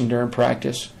altercation during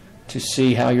practice to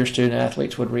see how your student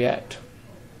athletes would react.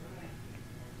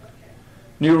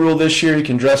 New rule this year, you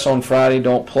can dress on Friday,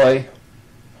 don't play.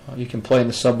 You can play in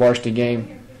the sub-varsity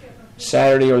game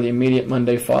Saturday or the immediate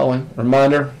Monday following.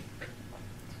 Reminder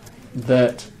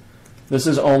that this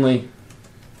is only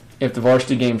if the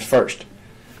varsity game's first.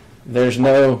 There's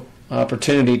no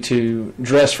opportunity to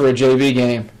dress for a JV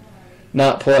game,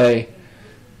 not play,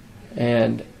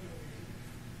 and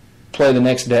play the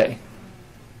next day.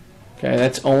 Okay,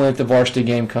 that's only if the varsity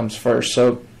game comes first.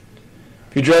 So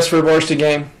if you dress for a varsity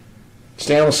game,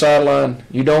 stay on the sideline,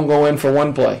 you don't go in for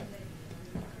one play.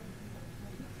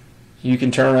 You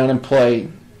can turn around and play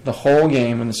the whole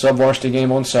game in the sub-varsity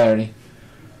game on Saturday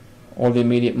or the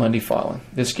immediate Monday following.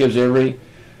 This gives every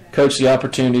coach the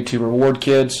opportunity to reward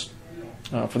kids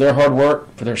for their hard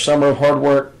work, for their summer of hard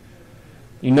work.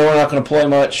 You know they're not going to play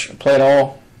much, play at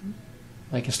all.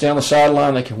 They can stay on the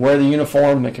sideline, they can wear the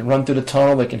uniform, they can run through the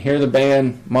tunnel, they can hear the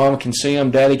band, mom can see them,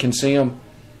 daddy can see them.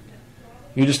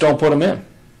 You just don't put them in.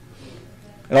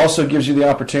 It also gives you the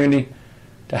opportunity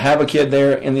to have a kid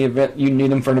there in the event you need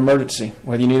them for an emergency,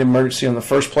 whether you need an emergency on the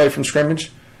first play from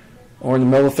scrimmage or in the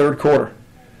middle of the third quarter.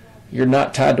 You're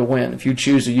not tied to win. If you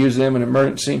choose to use them in an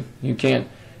emergency, you can.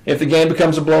 If the game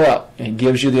becomes a blowout, it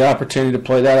gives you the opportunity to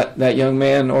play that young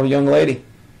man or young lady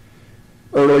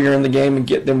earlier in the game and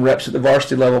get them reps at the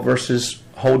varsity level versus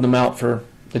holding them out for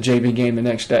the JV game the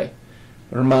next day.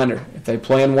 A reminder, if they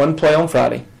play in one play on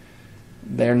Friday,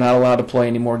 they're not allowed to play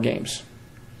any more games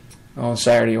on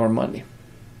Saturday or Monday.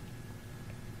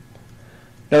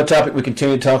 Another topic we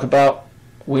continue to talk about,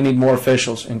 we need more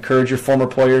officials. Encourage your former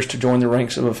players to join the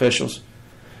ranks of officials.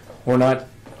 We're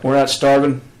not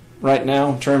starving right now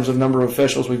in terms of number of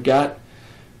officials we've got,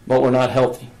 but we're not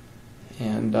healthy.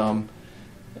 And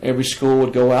every school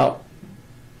would go out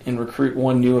and recruit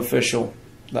one new official.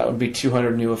 That would be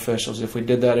 200 new officials. If we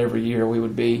did that every year, we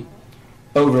would be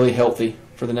overly healthy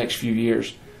for the next few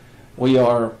years. We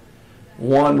are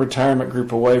one retirement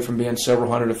group away from being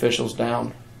several hundred officials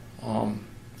down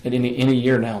in any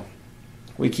year now.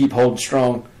 We keep holding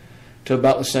strong to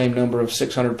about the same number of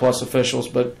 600 plus officials,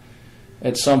 but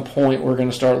at some point we're going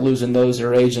to start losing those that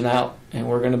are aging out, and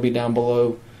we're going to be down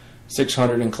below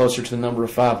 600 and closer to the number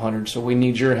of 500. So we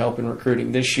need your help in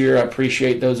recruiting. This year, I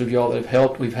appreciate those of y'all that have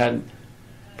helped. We've had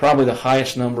probably the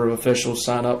highest number of officials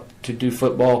sign up to do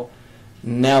football.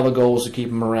 Now the goal is to keep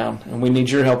them around, and we need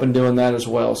your help in doing that as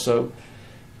well. So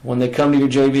when they come to your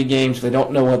JV games, they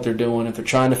don't know what they're doing. If they're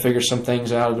trying to figure some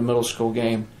things out at the middle school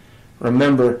game,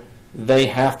 remember, they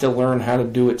have to learn how to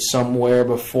do it somewhere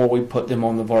before we put them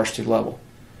on the varsity level.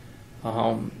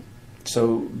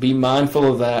 So be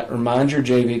mindful of that. Remind your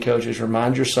JV coaches,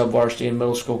 remind your sub-varsity and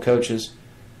middle school coaches.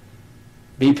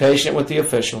 Be patient with the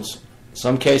officials. In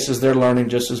some cases, they're learning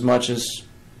just as much as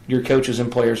your coaches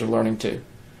and players are learning too.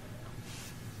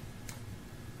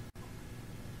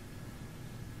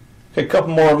 Okay, a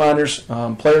couple more reminders.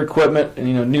 Player equipment,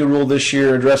 and new rule this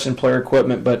year addressing player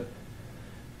equipment, but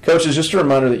coaches, just a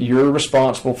reminder that you're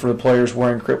responsible for the players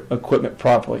wearing equipment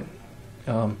properly.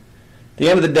 At the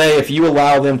end of the day, if you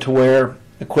allow them to wear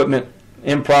equipment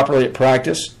improperly at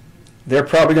practice, they're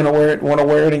probably going to want to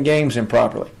wear it in games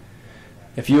improperly.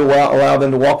 If you allow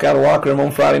them to walk out of the locker room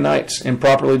on Friday nights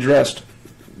improperly dressed,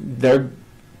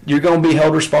 you're going to be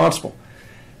held responsible.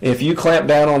 If you clamp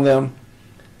down on them,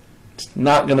 it's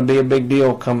not going to be a big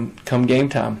deal come game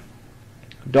time.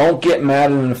 Don't get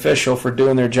mad at an official for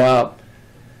doing their job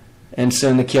and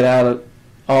send the kid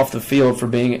off the field for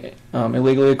being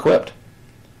illegally equipped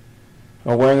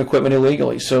or wearing equipment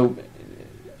illegally. So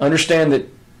understand that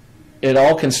it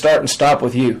all can start and stop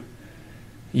with you.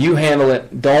 You handle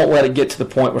it. Don't let it get to the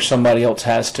point where somebody else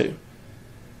has to.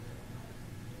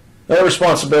 Another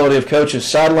responsibility of coaches,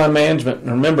 sideline management.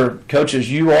 Remember,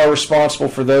 coaches, you are responsible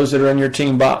for those that are in your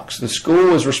team box. The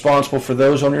school is responsible for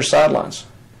those on your sidelines.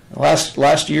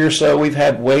 Last year or so, we've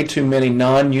had way too many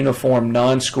non-uniform,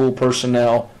 non-school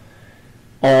personnel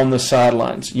on the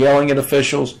sidelines, yelling at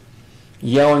officials,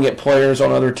 yelling at players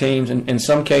on other teams, and in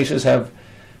some cases have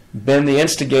been the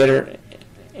instigator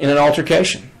in an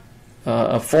altercation.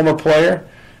 A former player,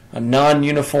 a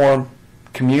non-uniform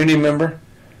community member,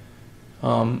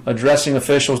 addressing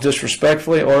officials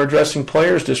disrespectfully or addressing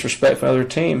players disrespectfully of their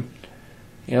team.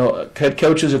 You know, head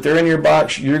coaches, if they're in your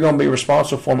box, you're going to be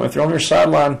responsible for them. If they're on your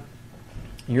sideline,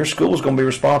 your school is going to be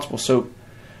responsible. So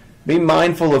be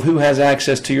mindful of who has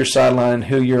access to your sideline and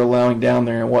who you're allowing down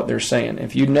there and what they're saying.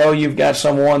 If you know you've got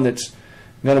someone that's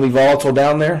going to be volatile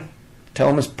down there, tell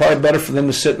them it's probably better for them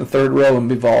to sit in the third row and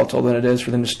be volatile than it is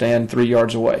for them to stand 3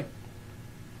 yards away.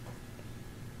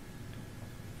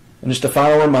 And just a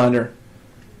final reminder,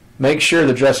 make sure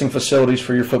the dressing facilities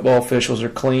for your football officials are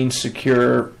clean,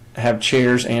 secure, have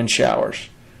chairs and showers.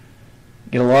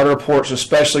 Get a lot of reports,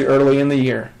 especially early in the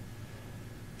year,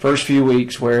 first few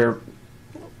weeks, where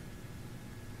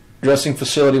dressing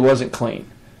facility wasn't clean.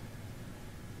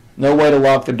 No way to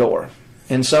lock the door.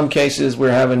 In some cases,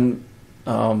 we're having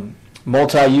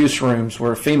multi-use rooms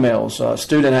where females,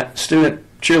 student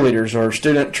cheerleaders or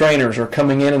student trainers are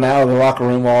coming in and out of the locker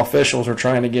room while officials are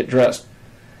trying to get dressed.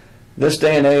 This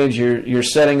day and age, you're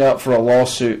setting up for a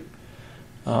lawsuit,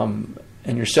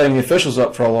 and you're setting the officials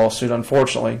up for a lawsuit,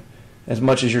 unfortunately, as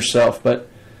much as yourself. But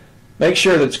make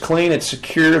sure that it's clean, it's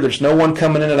secure, there's no one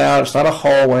coming in and out. It's not a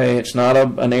hallway. It's not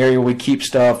an area where we keep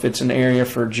stuff. It's an area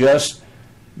for just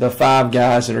the 5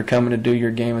 guys that are coming to do your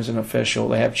game as an official.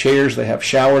 They have chairs. They have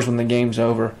showers when the game's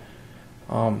over.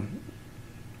 And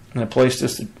a place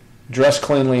just to dress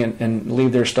cleanly and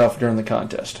leave their stuff during the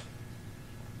contest.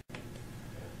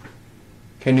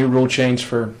 Okay, new rule change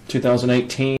for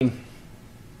 2018.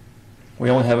 We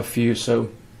only have a few,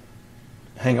 so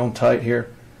hang on tight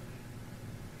here.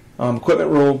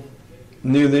 Equipment rule,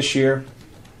 new this year.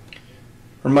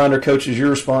 Reminder, coaches,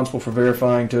 you're responsible for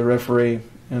verifying to the referee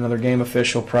and another game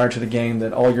official prior to the game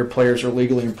that all your players are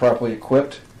legally and properly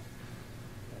equipped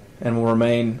and will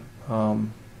remain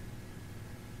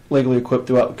legally equipped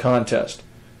throughout the contest.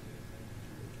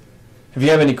 If you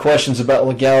have any questions about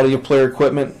legality of player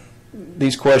equipment,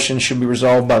 these questions should be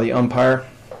resolved by the umpire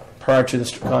prior to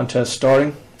the contest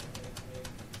starting.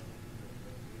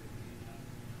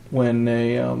 When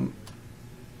a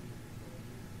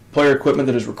player equipment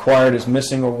that is required is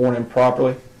missing or worn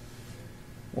improperly,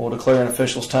 we'll declare an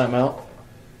official's timeout.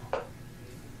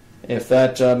 If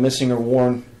that missing or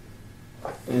worn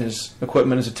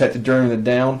equipment is detected during the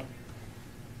down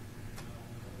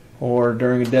or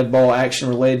during a dead ball action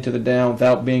related to the down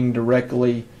without being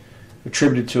directly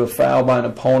attributed to a foul by an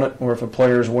opponent, or if a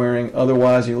player is wearing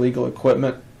otherwise illegal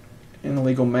equipment in a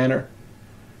legal manner,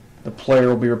 the player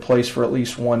will be replaced for at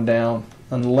least 1 down,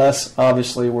 unless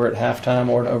obviously we're at halftime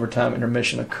or an overtime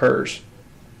intermission occurs.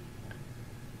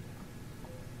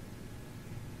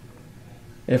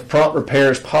 If prompt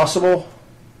repair is possible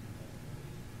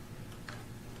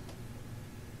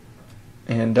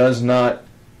and does not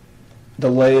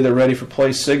delay the ready for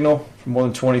play signal for more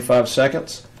than 25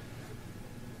 seconds,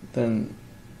 then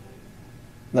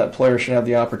that player should have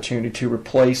the opportunity to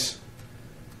replace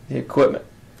the equipment.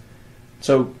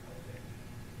 So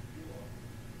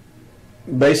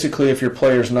basically, if your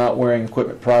player is not wearing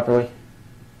equipment properly,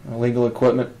 illegal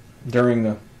equipment during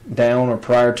the down or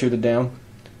prior to the down,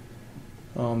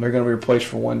 they're going to be replaced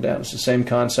for 1 down. It's the same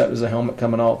concept as the helmet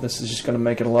coming off. This is just going to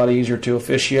make it a lot easier to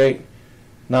officiate.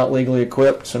 Not legally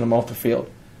equipped, send them off the field.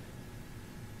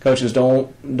 Coaches,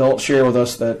 don't share with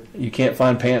us that you can't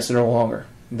find pants that are longer.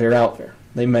 They're out there.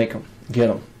 They make them. Get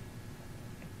them.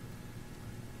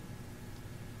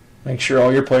 Make sure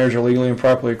all your players are legally and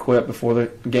properly equipped before the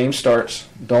game starts.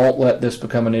 Don't let this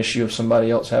become an issue of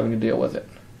somebody else having to deal with it.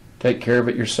 Take care of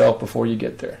it yourself before you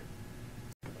get there.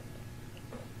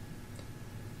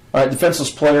 All right, defenseless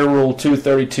player rule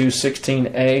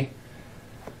 232.16a.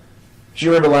 As you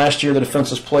remember last year, the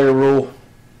defenseless player rule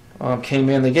came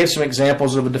in. They gave some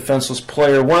examples of a defenseless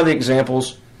player. One of the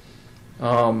examples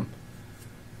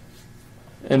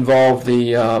involved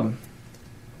the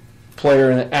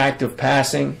player in the act of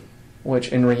passing, which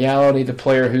in reality the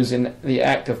player who's in the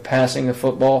act of passing the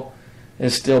football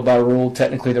is still by rule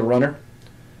technically the runner.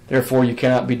 Therefore, you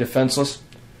cannot be defenseless.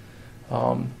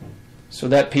 So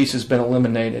that piece has been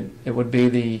eliminated. It would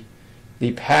be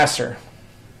the passer,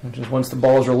 which is once the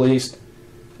ball is released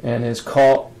and is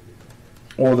caught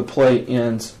or the play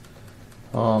ends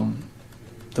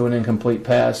through an incomplete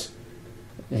pass,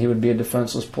 he would be a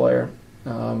defenseless player.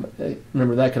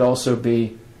 Remember, that could also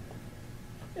be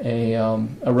a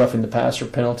roughing the passer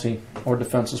penalty or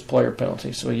defenseless player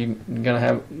penalty. So you're going to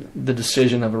have the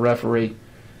decision of a referee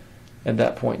at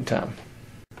that point in time.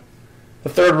 The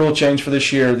third rule change for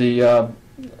this year, the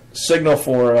signal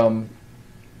for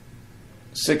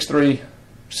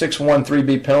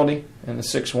 6-1-3B penalty and the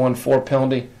 6-1-4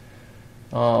 penalty.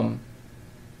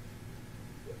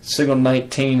 Signal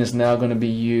 19 is now going to be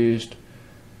used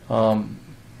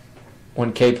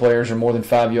when K players are more than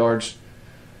 5 yards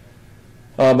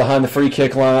behind the free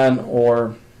kick line,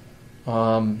 or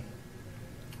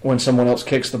when someone else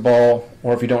kicks the ball,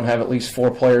 or if you don't have at least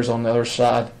 4 players on the other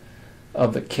side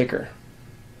of the kicker.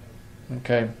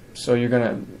 Okay, so you're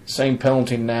going to, same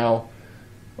penalty now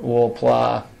will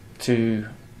apply to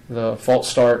the false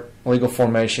start, legal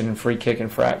formation, and free kick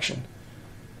infraction,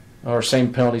 or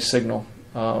same penalty signal.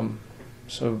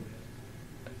 So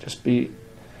just be,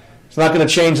 it's not going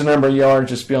to change the number of yards,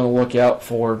 just be on the lookout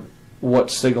for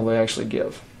what signal they actually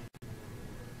give.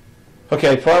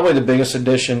 Okay, probably the biggest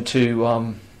addition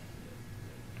to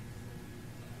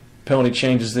penalty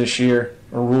changes this year,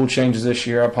 or rule changes this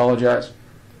year, I apologize,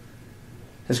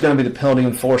 is going to be the penalty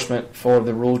enforcement for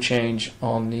the rule change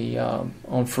on the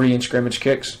on free and scrimmage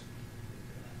kicks.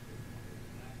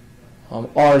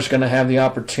 R is going to have the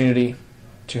opportunity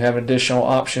to have an additional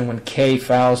option when K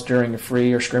fouls during a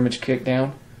free or scrimmage kick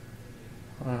down.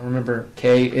 Remember,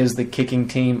 K is the kicking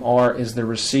team, R is the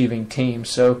receiving team.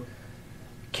 So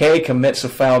K commits a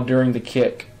foul during the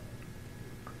kick,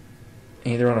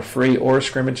 either on a free or a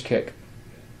scrimmage kick.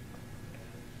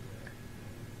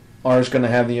 R is going to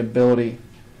have the ability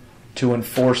to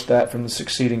enforce that from the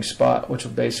succeeding spot, which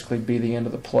will basically be the end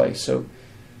of the play. So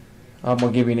I'm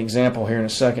going to give you an example here in a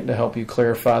second to help you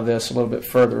clarify this a little bit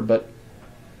further. But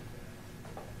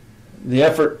the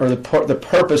effort, or the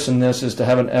purpose in this, is to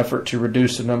have an effort to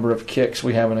reduce the number of kicks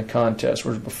we have in a contest.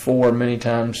 Whereas before, many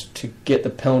times, to get the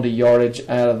penalty yardage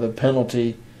out of the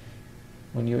penalty,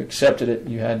 when you accepted it,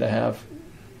 you had to have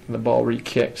the ball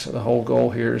re-kicked. So the whole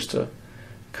goal here is to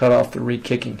cut off the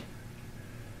re-kicking.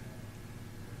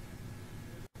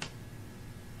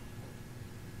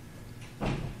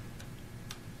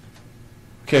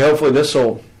 Okay, hopefully this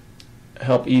will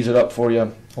help ease it up for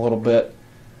you a little bit.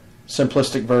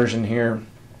 Simplistic version here.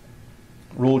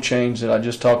 Rule change that I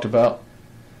just talked about.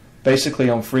 Basically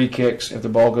on free kicks, if the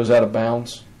ball goes out of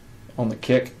bounds on the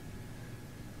kick,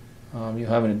 you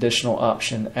have an additional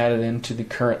option added into the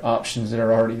current options that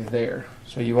are already there.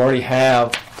 So you already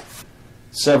have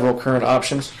several current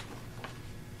options.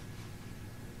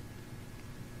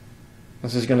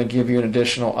 This is going to give you an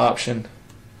additional option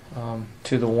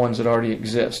to the ones that already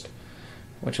exist,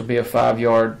 which will be a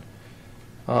 5-yard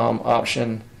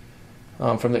option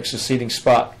from the succeeding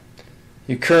spot.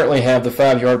 You currently have the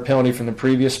 5-yard penalty from the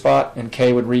previous spot, and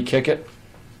K would re-kick it.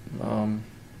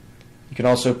 You can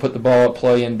also put the ball at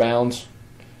play in bounds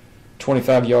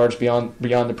 25 yards beyond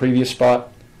the previous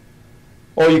spot,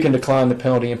 or you can decline the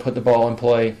penalty and put the ball in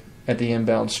play at the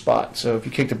inbound spot. So if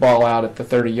you kick the ball out at the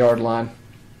 30-yard line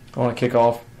on a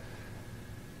kickoff,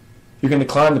 you can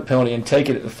decline the penalty and take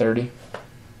it at the 30.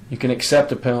 You can accept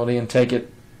the penalty and take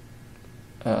it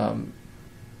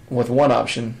with one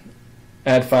option,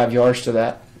 add 5 yards to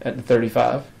that at the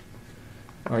 35.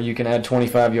 Or you can add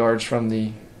 25 yards from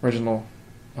the original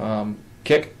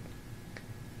kick.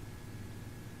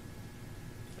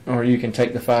 Or you can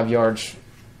take the 5 yards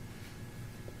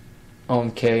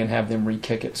on K and have them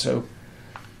re-kick it. So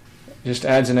just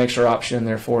adds an extra option in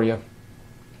there for you.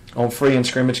 On free and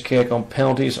scrimmage kick, on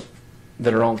penalties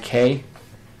that are on K,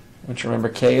 which remember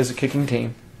K is a kicking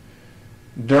team,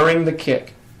 during the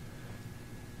kick,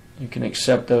 you can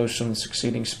accept those from the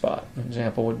succeeding spot. An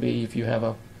example would be if you have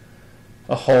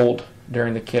a hold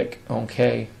during the kick on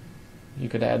K, you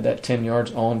could add that 10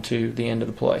 yards onto the end of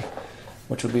the play,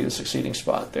 which would be the succeeding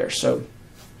spot there. So,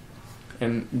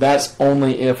 and that's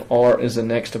only if R is the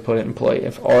next to put it in play.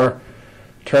 If R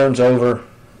turns over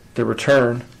the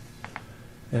return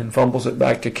and fumbles it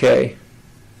back to K,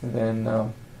 then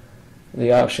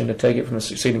the option to take it from the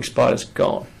succeeding spot is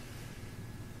gone.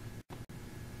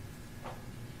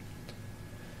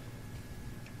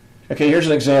 Okay, here's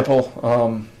an example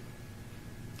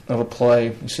of a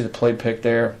play. You see the play pick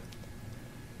there.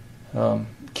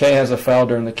 K has a foul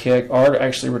during the kick. R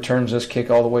actually returns this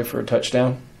kick all the way for a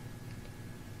touchdown.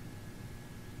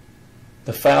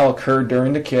 The foul occurred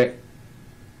during the kick,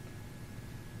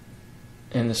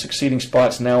 and the succeeding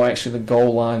spot's now actually the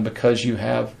goal line because you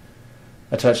have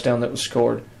a touchdown that was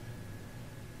scored.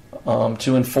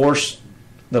 To enforce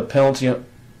the penalty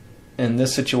in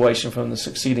this situation from the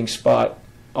succeeding spot,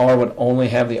 R would only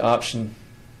have the option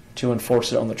to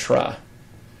enforce it on the try.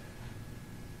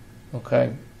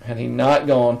 Okay, had he not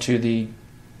gone to the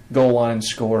goal line and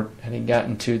scored, had he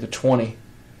gotten to the 20,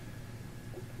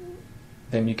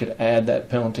 then you could add that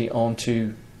penalty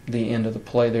onto the end of the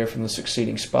play there from the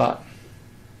succeeding spot.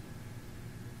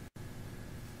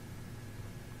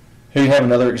 Here you have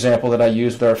another example that I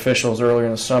used with our officials earlier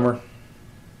in the summer.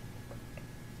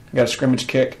 You got a scrimmage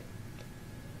kick.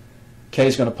 K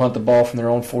is going to punt the ball from their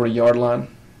own 40-yard line.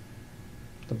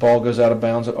 The ball goes out of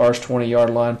bounds at R's 20-yard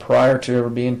line prior to ever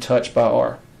being touched by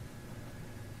R.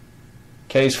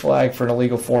 K's flagged for an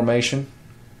illegal formation.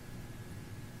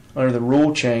 Under the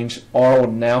rule change, R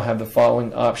would now have the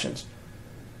following options.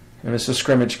 And it's a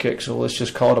scrimmage kick, so let's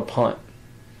just call it a punt.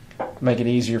 Make it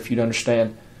easier for you to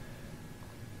understand.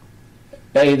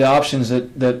 A, the options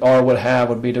that R would have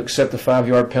would be to accept the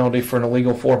 5-yard penalty for an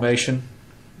illegal formation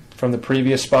from the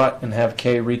previous spot and have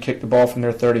K re-kick the ball from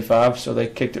their 35. So they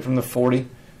kicked it from the 40,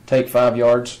 take 5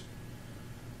 yards,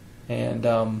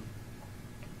 and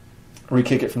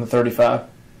re-kick it from the 35.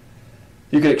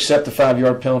 You could accept the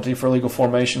 5-yard penalty for illegal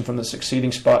formation from the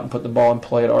succeeding spot and put the ball in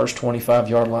play at R's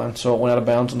 25-yard line. So it went out of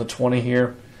bounds on the 20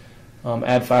 here.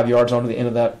 Add 5 yards onto the end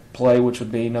of that play, which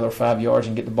would be another 5 yards,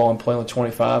 and get the ball in play on the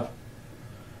 25.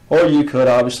 Or you could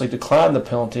obviously decline the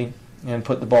penalty and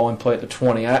put the ball in play at the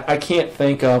 20. I can't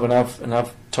think of, and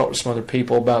I've talked to some other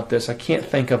people about this, I can't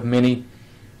think of many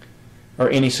or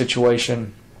any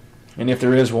situation, and if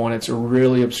there is one, it's a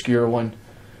really obscure one,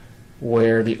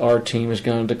 where the R team is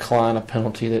going to decline a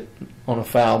penalty on a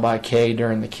foul by K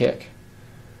during the kick.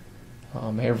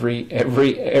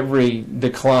 Every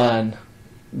decline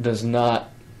does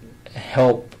not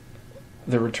help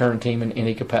the return team in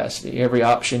any capacity. Every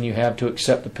option you have to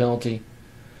accept the penalty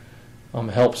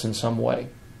helps in some way.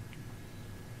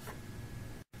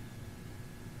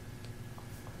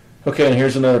 Okay, and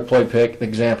here's another play pick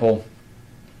example.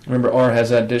 Remember, R has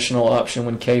that additional option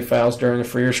when K fouls during the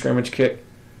free or scrimmage kick.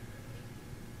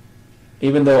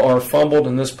 Even though R fumbled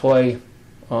in this play,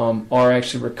 R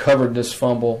actually recovered this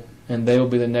fumble, and they will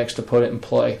be the next to put it in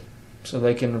play, so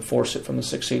they can enforce it from the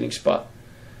succeeding spot.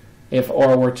 If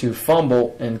R were to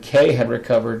fumble and K had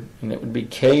recovered, and it would be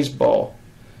K's ball,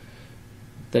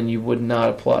 then you would not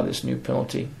apply this new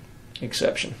penalty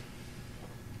exception.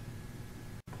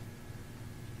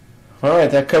 All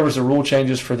right, that covers the rule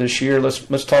changes for this year.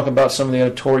 Let's talk about some of the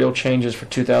editorial changes for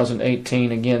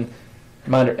 2018. Again,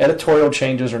 reminder, editorial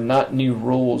changes are not new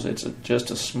rules. It's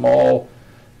just a small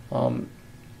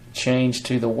change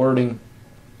to the wording.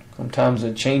 Sometimes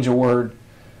a change of word,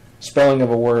 spelling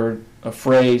of a word, a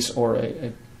phrase, or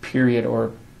a period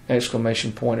or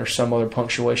exclamation point or some other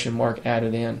punctuation mark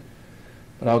added in.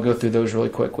 But I'll go through those really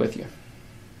quick with you.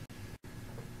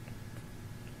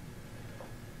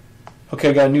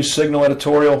 Okay, got a new signal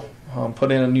editorial.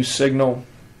 Put in a new signal,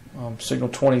 signal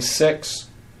 26,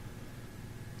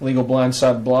 legal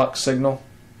blindside block signal.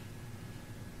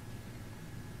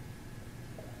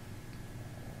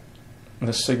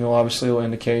 This signal obviously will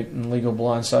indicate in legal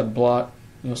blindside block.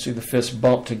 You'll see the fists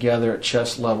bump together at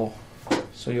chest level.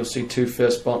 So you'll see 2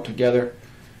 fists bump together.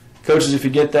 Coaches, if you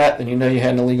get that, then you know you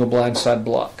had an illegal blindside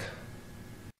block.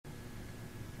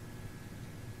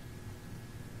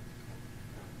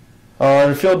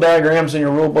 In field diagrams in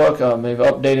your rule book, they've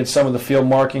updated some of the field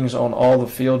markings on all the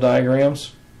field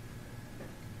diagrams.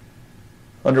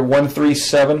 Under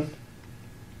 137,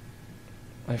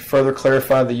 they further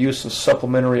clarified the use of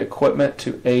supplementary equipment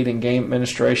to aid in game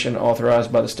administration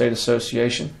authorized by the State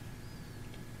Association.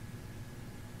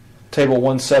 Table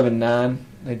 179,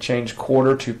 they changed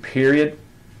quarter to period.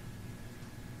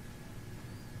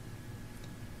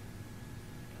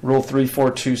 Rule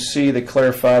 342C, they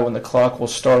clarify when the clock will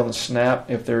start on the snap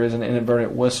if there is an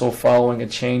inadvertent whistle following a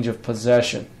change of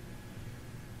possession.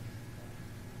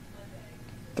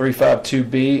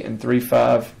 352B and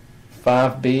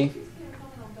 355B,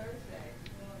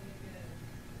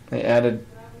 they added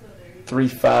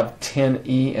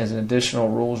 3510E as an additional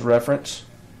rules reference.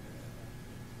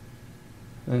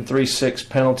 And 36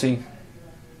 penalty,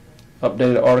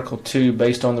 updated Article 2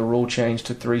 based on the rule change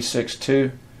to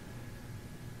 362.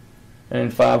 And in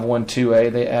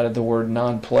 512A, they added the word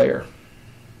non-player.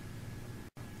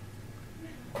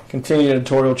 Continued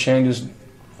editorial changes,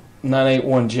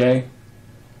 981J.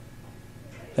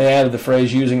 They added the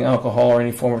phrase using alcohol or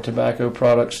any form of tobacco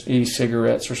products,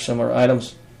 e-cigarettes, or similar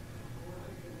items.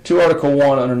 To Article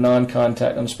 1 under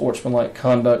non-contact unsportsmanlike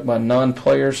conduct by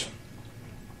non-players.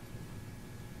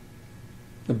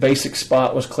 The basic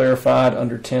spot was clarified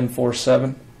under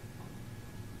 10.4.7.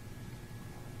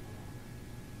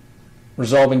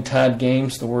 Resolving tied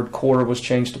games, the word quarter was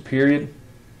changed to period.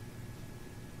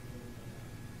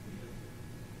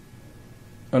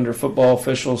 Under football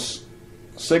officials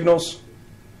signals,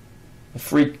 the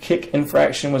free kick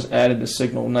infraction was added to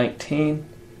signal 19,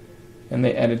 and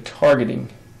they added targeting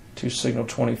to signal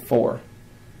 24.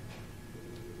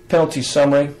 Penalty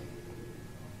summary.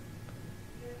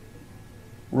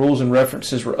 Rules and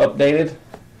references were updated,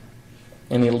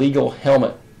 and the illegal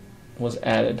helmet was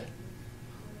added.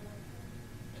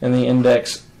 In the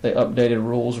index, they updated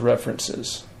rules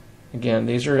references. Again,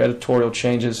 these are editorial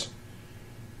changes.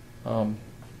 for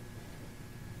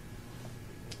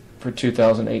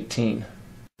 2018.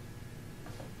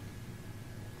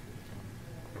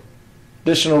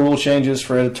 Additional rule changes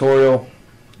for editorial,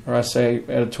 or I say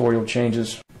editorial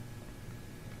changes.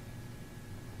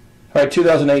 All right,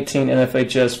 2018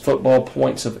 NFHS football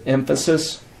points of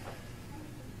emphasis.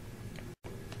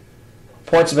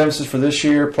 Points of emphasis for this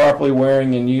year: properly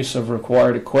wearing and use of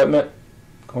required equipment.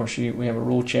 Of course, we have a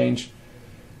rule change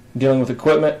dealing with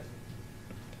equipment.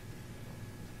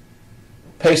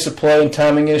 Pace of play and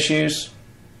timing issues.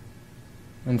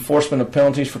 Enforcement of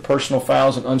penalties for personal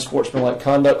fouls and unsportsmanlike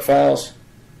conduct fouls.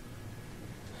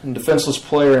 And defenseless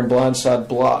player and blindside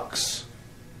blocks.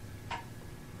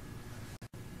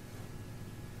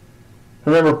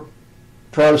 Remember,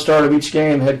 prior to the start of each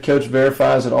game, head coach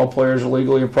verifies that all players are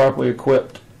legally and properly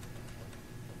equipped.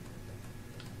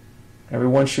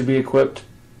 Everyone should be equipped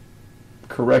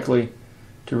correctly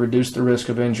to reduce the risk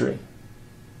of injury.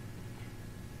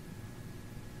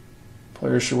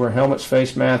 Players should wear helmets,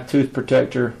 face mask, tooth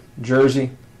protector,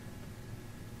 jersey.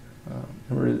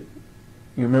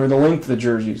 Remember the length of the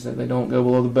jerseys, that they don't go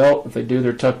below the belt. If they do,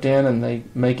 they're tucked in and they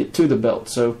make it to the belt.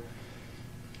 So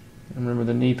remember,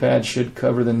 the knee pad should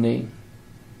cover the knee.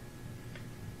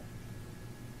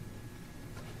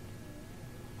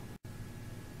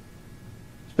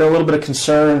 There's been a little bit of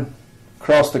concern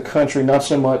across the country, not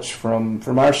so much from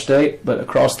our state, but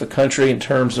across the country in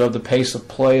terms of the pace of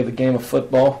play of the game of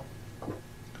football.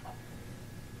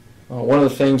 One of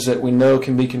the things that we know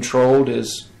can be controlled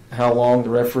is how long the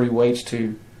referee waits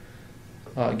to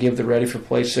give the ready for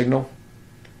play signal.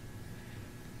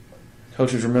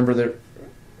 Coaches, remember that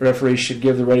referees should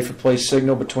give the ready for play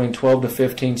signal between 12 to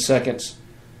 15 seconds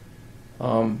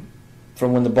from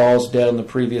when the ball's dead on the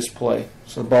previous play.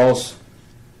 So the ball's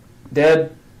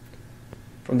dead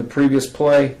from the previous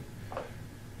play.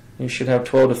 You should have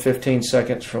 12 to 15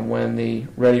 seconds from when the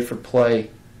ready for play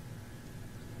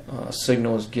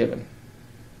signal is given.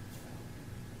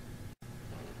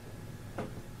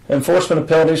 Enforcement of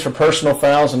penalties for personal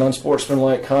fouls and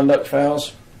unsportsmanlike conduct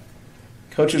fouls.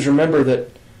 Coaches, remember that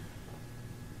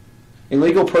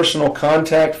illegal personal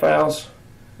contact fouls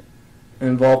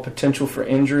involve potential for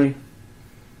injury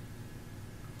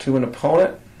to an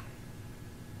opponent.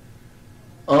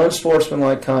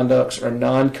 Unsportsmanlike conducts are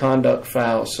non-conduct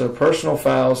fouls. So personal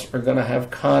fouls are going to have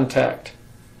contact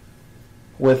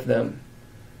with them.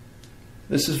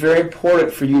 This is very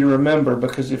important for you to remember,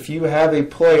 because if you have a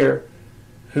player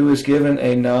who is given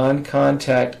a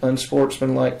non-contact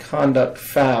unsportsmanlike conduct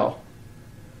foul,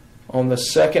 on the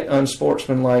second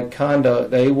unsportsmanlike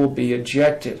conduct, they will be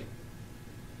ejected.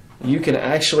 You can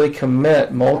actually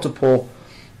commit multiple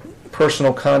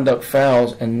personal conduct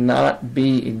fouls and not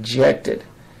be ejected.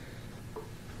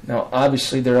 Now,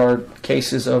 obviously, there are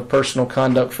cases of personal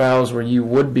conduct fouls where you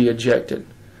would be ejected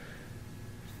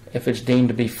if it's deemed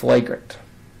to be flagrant.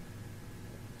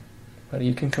 But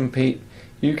you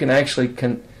can actually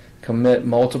commit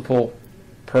multiple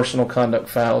personal conduct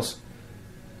fouls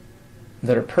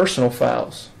that are personal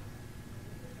fouls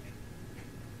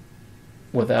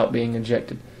without being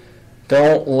ejected.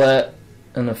 Don't let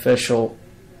an official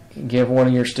give one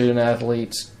of your student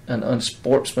athletes an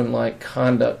unsportsmanlike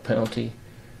conduct penalty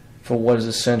for what is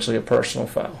essentially a personal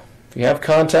foul. If you have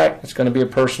contact, it's going to be a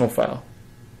personal foul.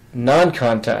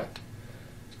 Non-contact,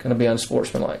 it's going to be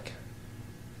unsportsmanlike.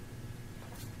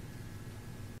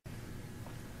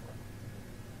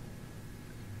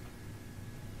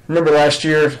 Remember last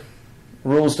year,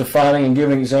 rules defining and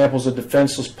giving examples of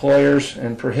defenseless players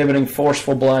and prohibiting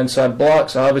forceful blindside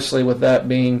blocks. Obviously, with that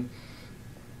being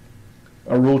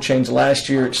a rule change last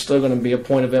year, it's still going to be a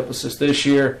point of emphasis this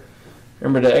year.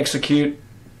 Remember, to execute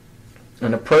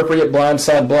an appropriate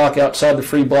blindside block outside the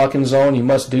free blocking zone, you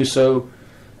must do so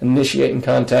initiating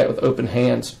contact with open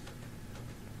hands.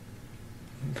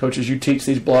 Coaches, you teach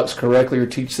these blocks correctly or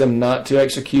teach them not to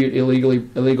execute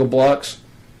illegal blocks,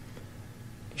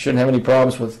 you shouldn't have any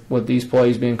problems with these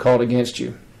plays being called against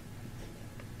you.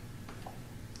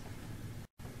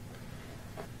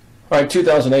 All right,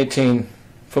 2018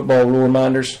 football rule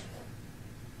reminders.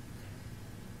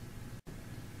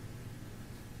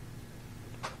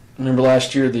 Remember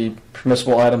last year, the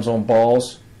permissible items on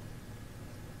balls.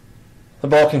 The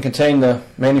ball can contain the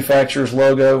manufacturer's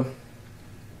logo,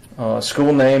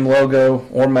 school name, logo,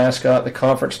 or mascot, the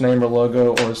conference name or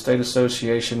logo, or the state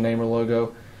association name or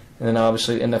logo, and then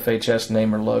obviously NFHS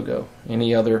name or logo.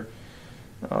 Any other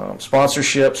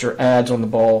sponsorships or ads on the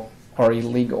ball are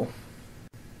illegal.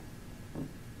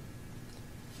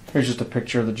 Here's just a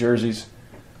picture of the jerseys.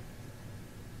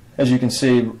 As you can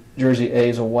see, jersey A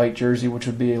is a white jersey, which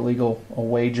would be a legal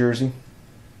away jersey.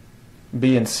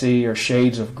 B and C are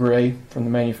shades of gray from the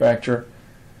manufacturer.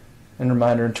 And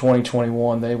reminder, in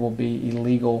 2021, they will be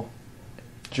illegal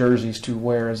jerseys to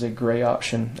wear as a gray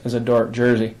option, as a dark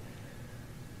jersey.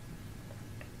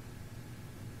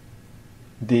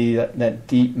 D, that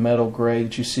deep metal gray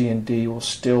that you see in D, will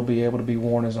still be able to be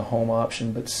worn as a home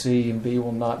option, but C and B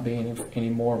will not be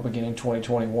anymore beginning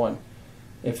 2021.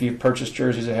 If you've purchased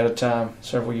jerseys ahead of time,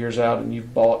 several years out, and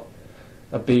you've bought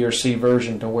a B or C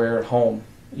version to wear at home,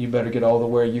 you better get all the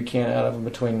wear you can out of them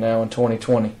between now and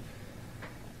 2020.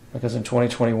 Because in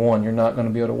 2021, you're not going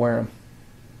to be able to wear them.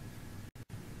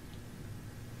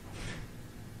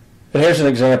 But here's an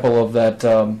example of that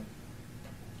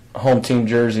home team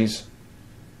jerseys,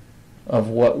 of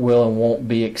what will and won't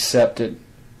be accepted.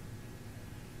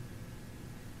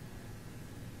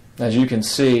 As you can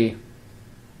see,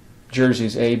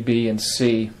 jerseys A, B, and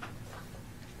C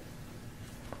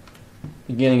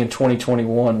beginning in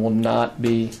 2021 will not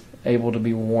be able to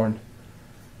be worn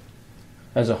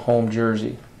as a home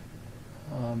jersey.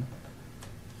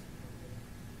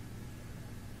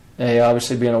 A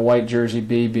obviously being a white jersey,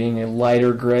 B being a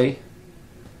lighter gray,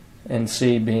 and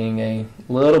C being a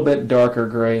little bit darker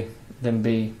gray than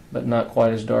B, but not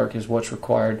quite as dark as what's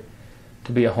required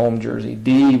to be a home jersey.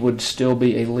 D would still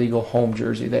be a legal home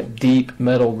jersey. That deep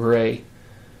metal gray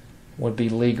would be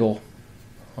legal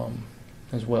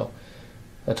as well.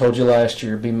 I told you last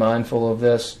year, be mindful of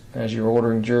this as you're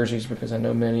ordering jerseys, because I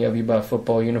know many of you buy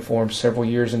football uniforms several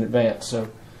years in advance. So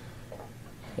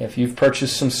if you've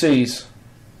purchased some C's,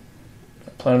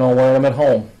 planning on wearing them at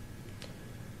home,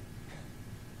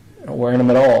 or wearing them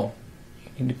at all,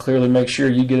 you need to clearly make sure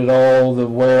you get all the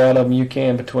wear out of them you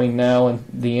can between now and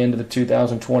the end of the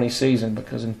 2020 season,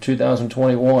 because in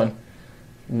 2021,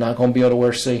 you're not going to be able to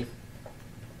wear C.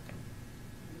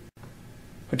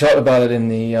 We talked about it in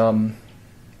the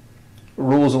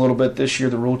rules a little bit this year,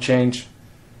 the rule change,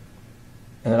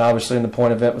 and then obviously in the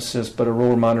point of emphasis, but a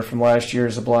rule reminder from last year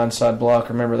is a blindside block.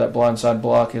 Remember, that blindside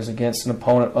block is against an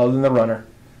opponent other than the runner.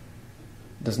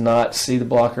 Does not see the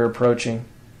blocker approaching.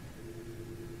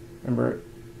 Remember,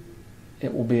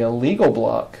 it will be a legal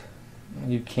block.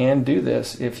 You can do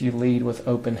this if you lead with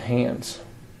open hands.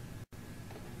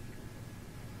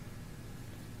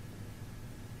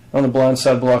 On the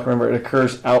blindside block, remember, it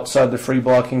occurs outside the free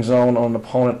blocking zone on an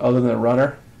opponent other than the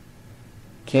runner.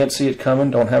 Can't see it coming,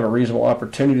 don't have a reasonable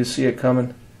opportunity to see it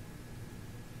coming.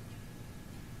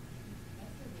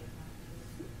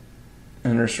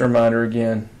 And just a reminder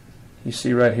again, you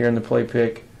see right here in the play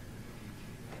pick,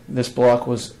 this block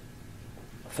was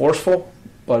forceful,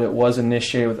 but it was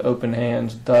initiated with open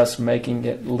hands, thus making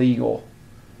it legal.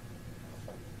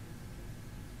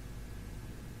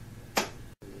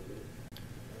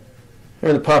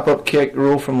 Here, the pop-up kick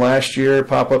rule from last year.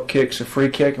 Pop-up kick's a free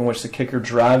kick in which the kicker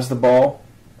drives the ball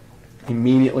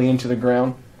immediately into the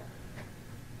ground.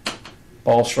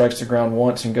 Ball strikes the ground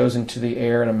once and goes into the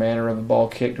air in a manner of a ball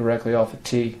kick directly off a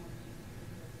tee.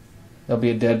 There'll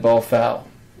be a dead ball foul.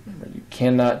 Remember, you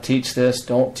cannot teach this.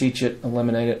 Don't teach it.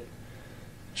 Eliminate it.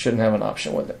 Shouldn't have an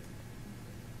option with it.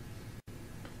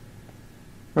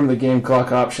 Remember the game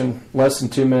clock option. Less than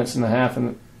 2 minutes and a half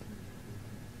and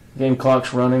the game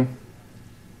clock's running.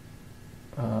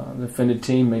 The offended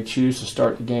team may choose to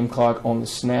start the game clock on the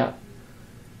snap.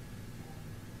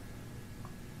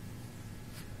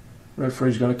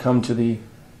 Referee's going to come to the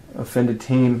offended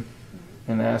team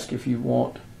and ask if you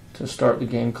want to start the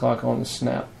game clock on the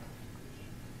snap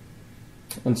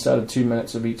inside of 2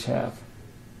 minutes of each half.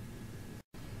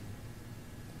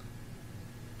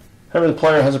 Remember, the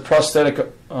player has a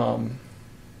prosthetic limb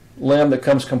that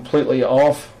comes completely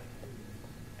off.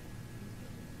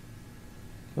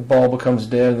 The ball becomes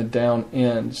dead and the down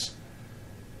ends.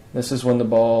 This is when the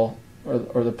ball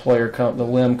or the player the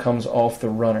limb comes off the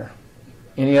runner.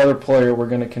 Any other player, we're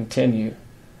going to continue.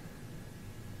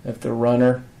 If the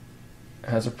runner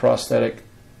has a prosthetic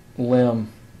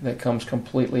limb that comes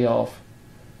completely off,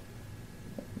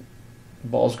 the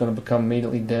ball's going to become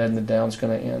immediately dead and the down's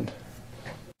going to end.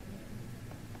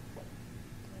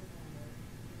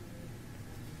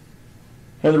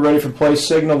 Here, the ready for play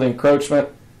signal, the encroachment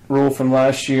rule from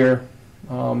last year.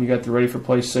 You got the ready for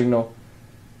play signal.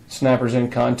 Snapper's in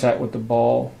contact with the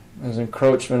ball. As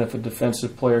encroachment if a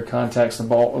defensive player contacts the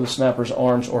ball or the snapper's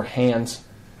arms or hands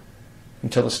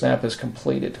until the snap is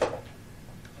completed.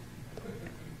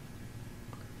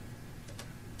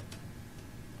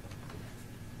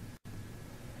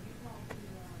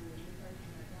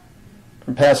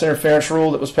 From pass interference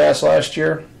rule that was passed last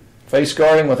year, face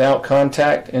guarding without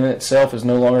contact in itself is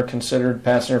no longer considered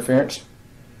pass interference.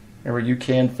 Remember, you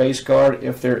can face guard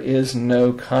if there is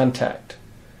no contact.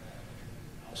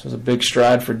 So it's a big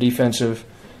stride for defensive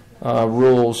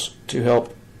rules to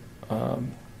help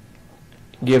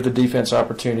give the defense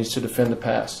opportunities to defend the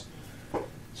pass.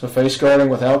 So face guarding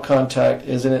without contact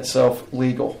is in itself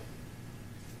legal.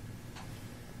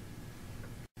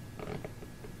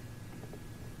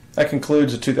 That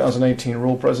concludes the 2018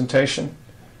 rule presentation.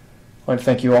 I'd like to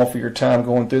thank you all for your time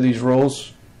going through these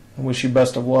rules and wish you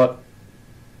best of luck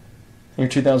in your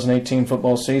 2018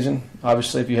 football season.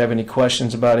 Obviously, if you have any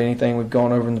questions about anything we've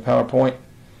gone over in the PowerPoint,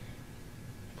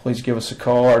 please give us a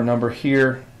call. Our number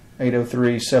here,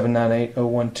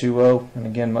 803-798-0120. And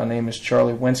again, my name is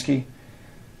Charlie Wentzky,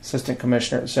 Assistant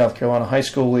Commissioner at the South Carolina High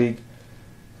School League.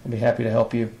 I'll be happy to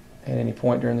help you at any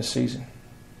point during the season.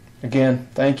 Again,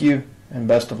 thank you and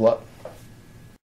best of luck.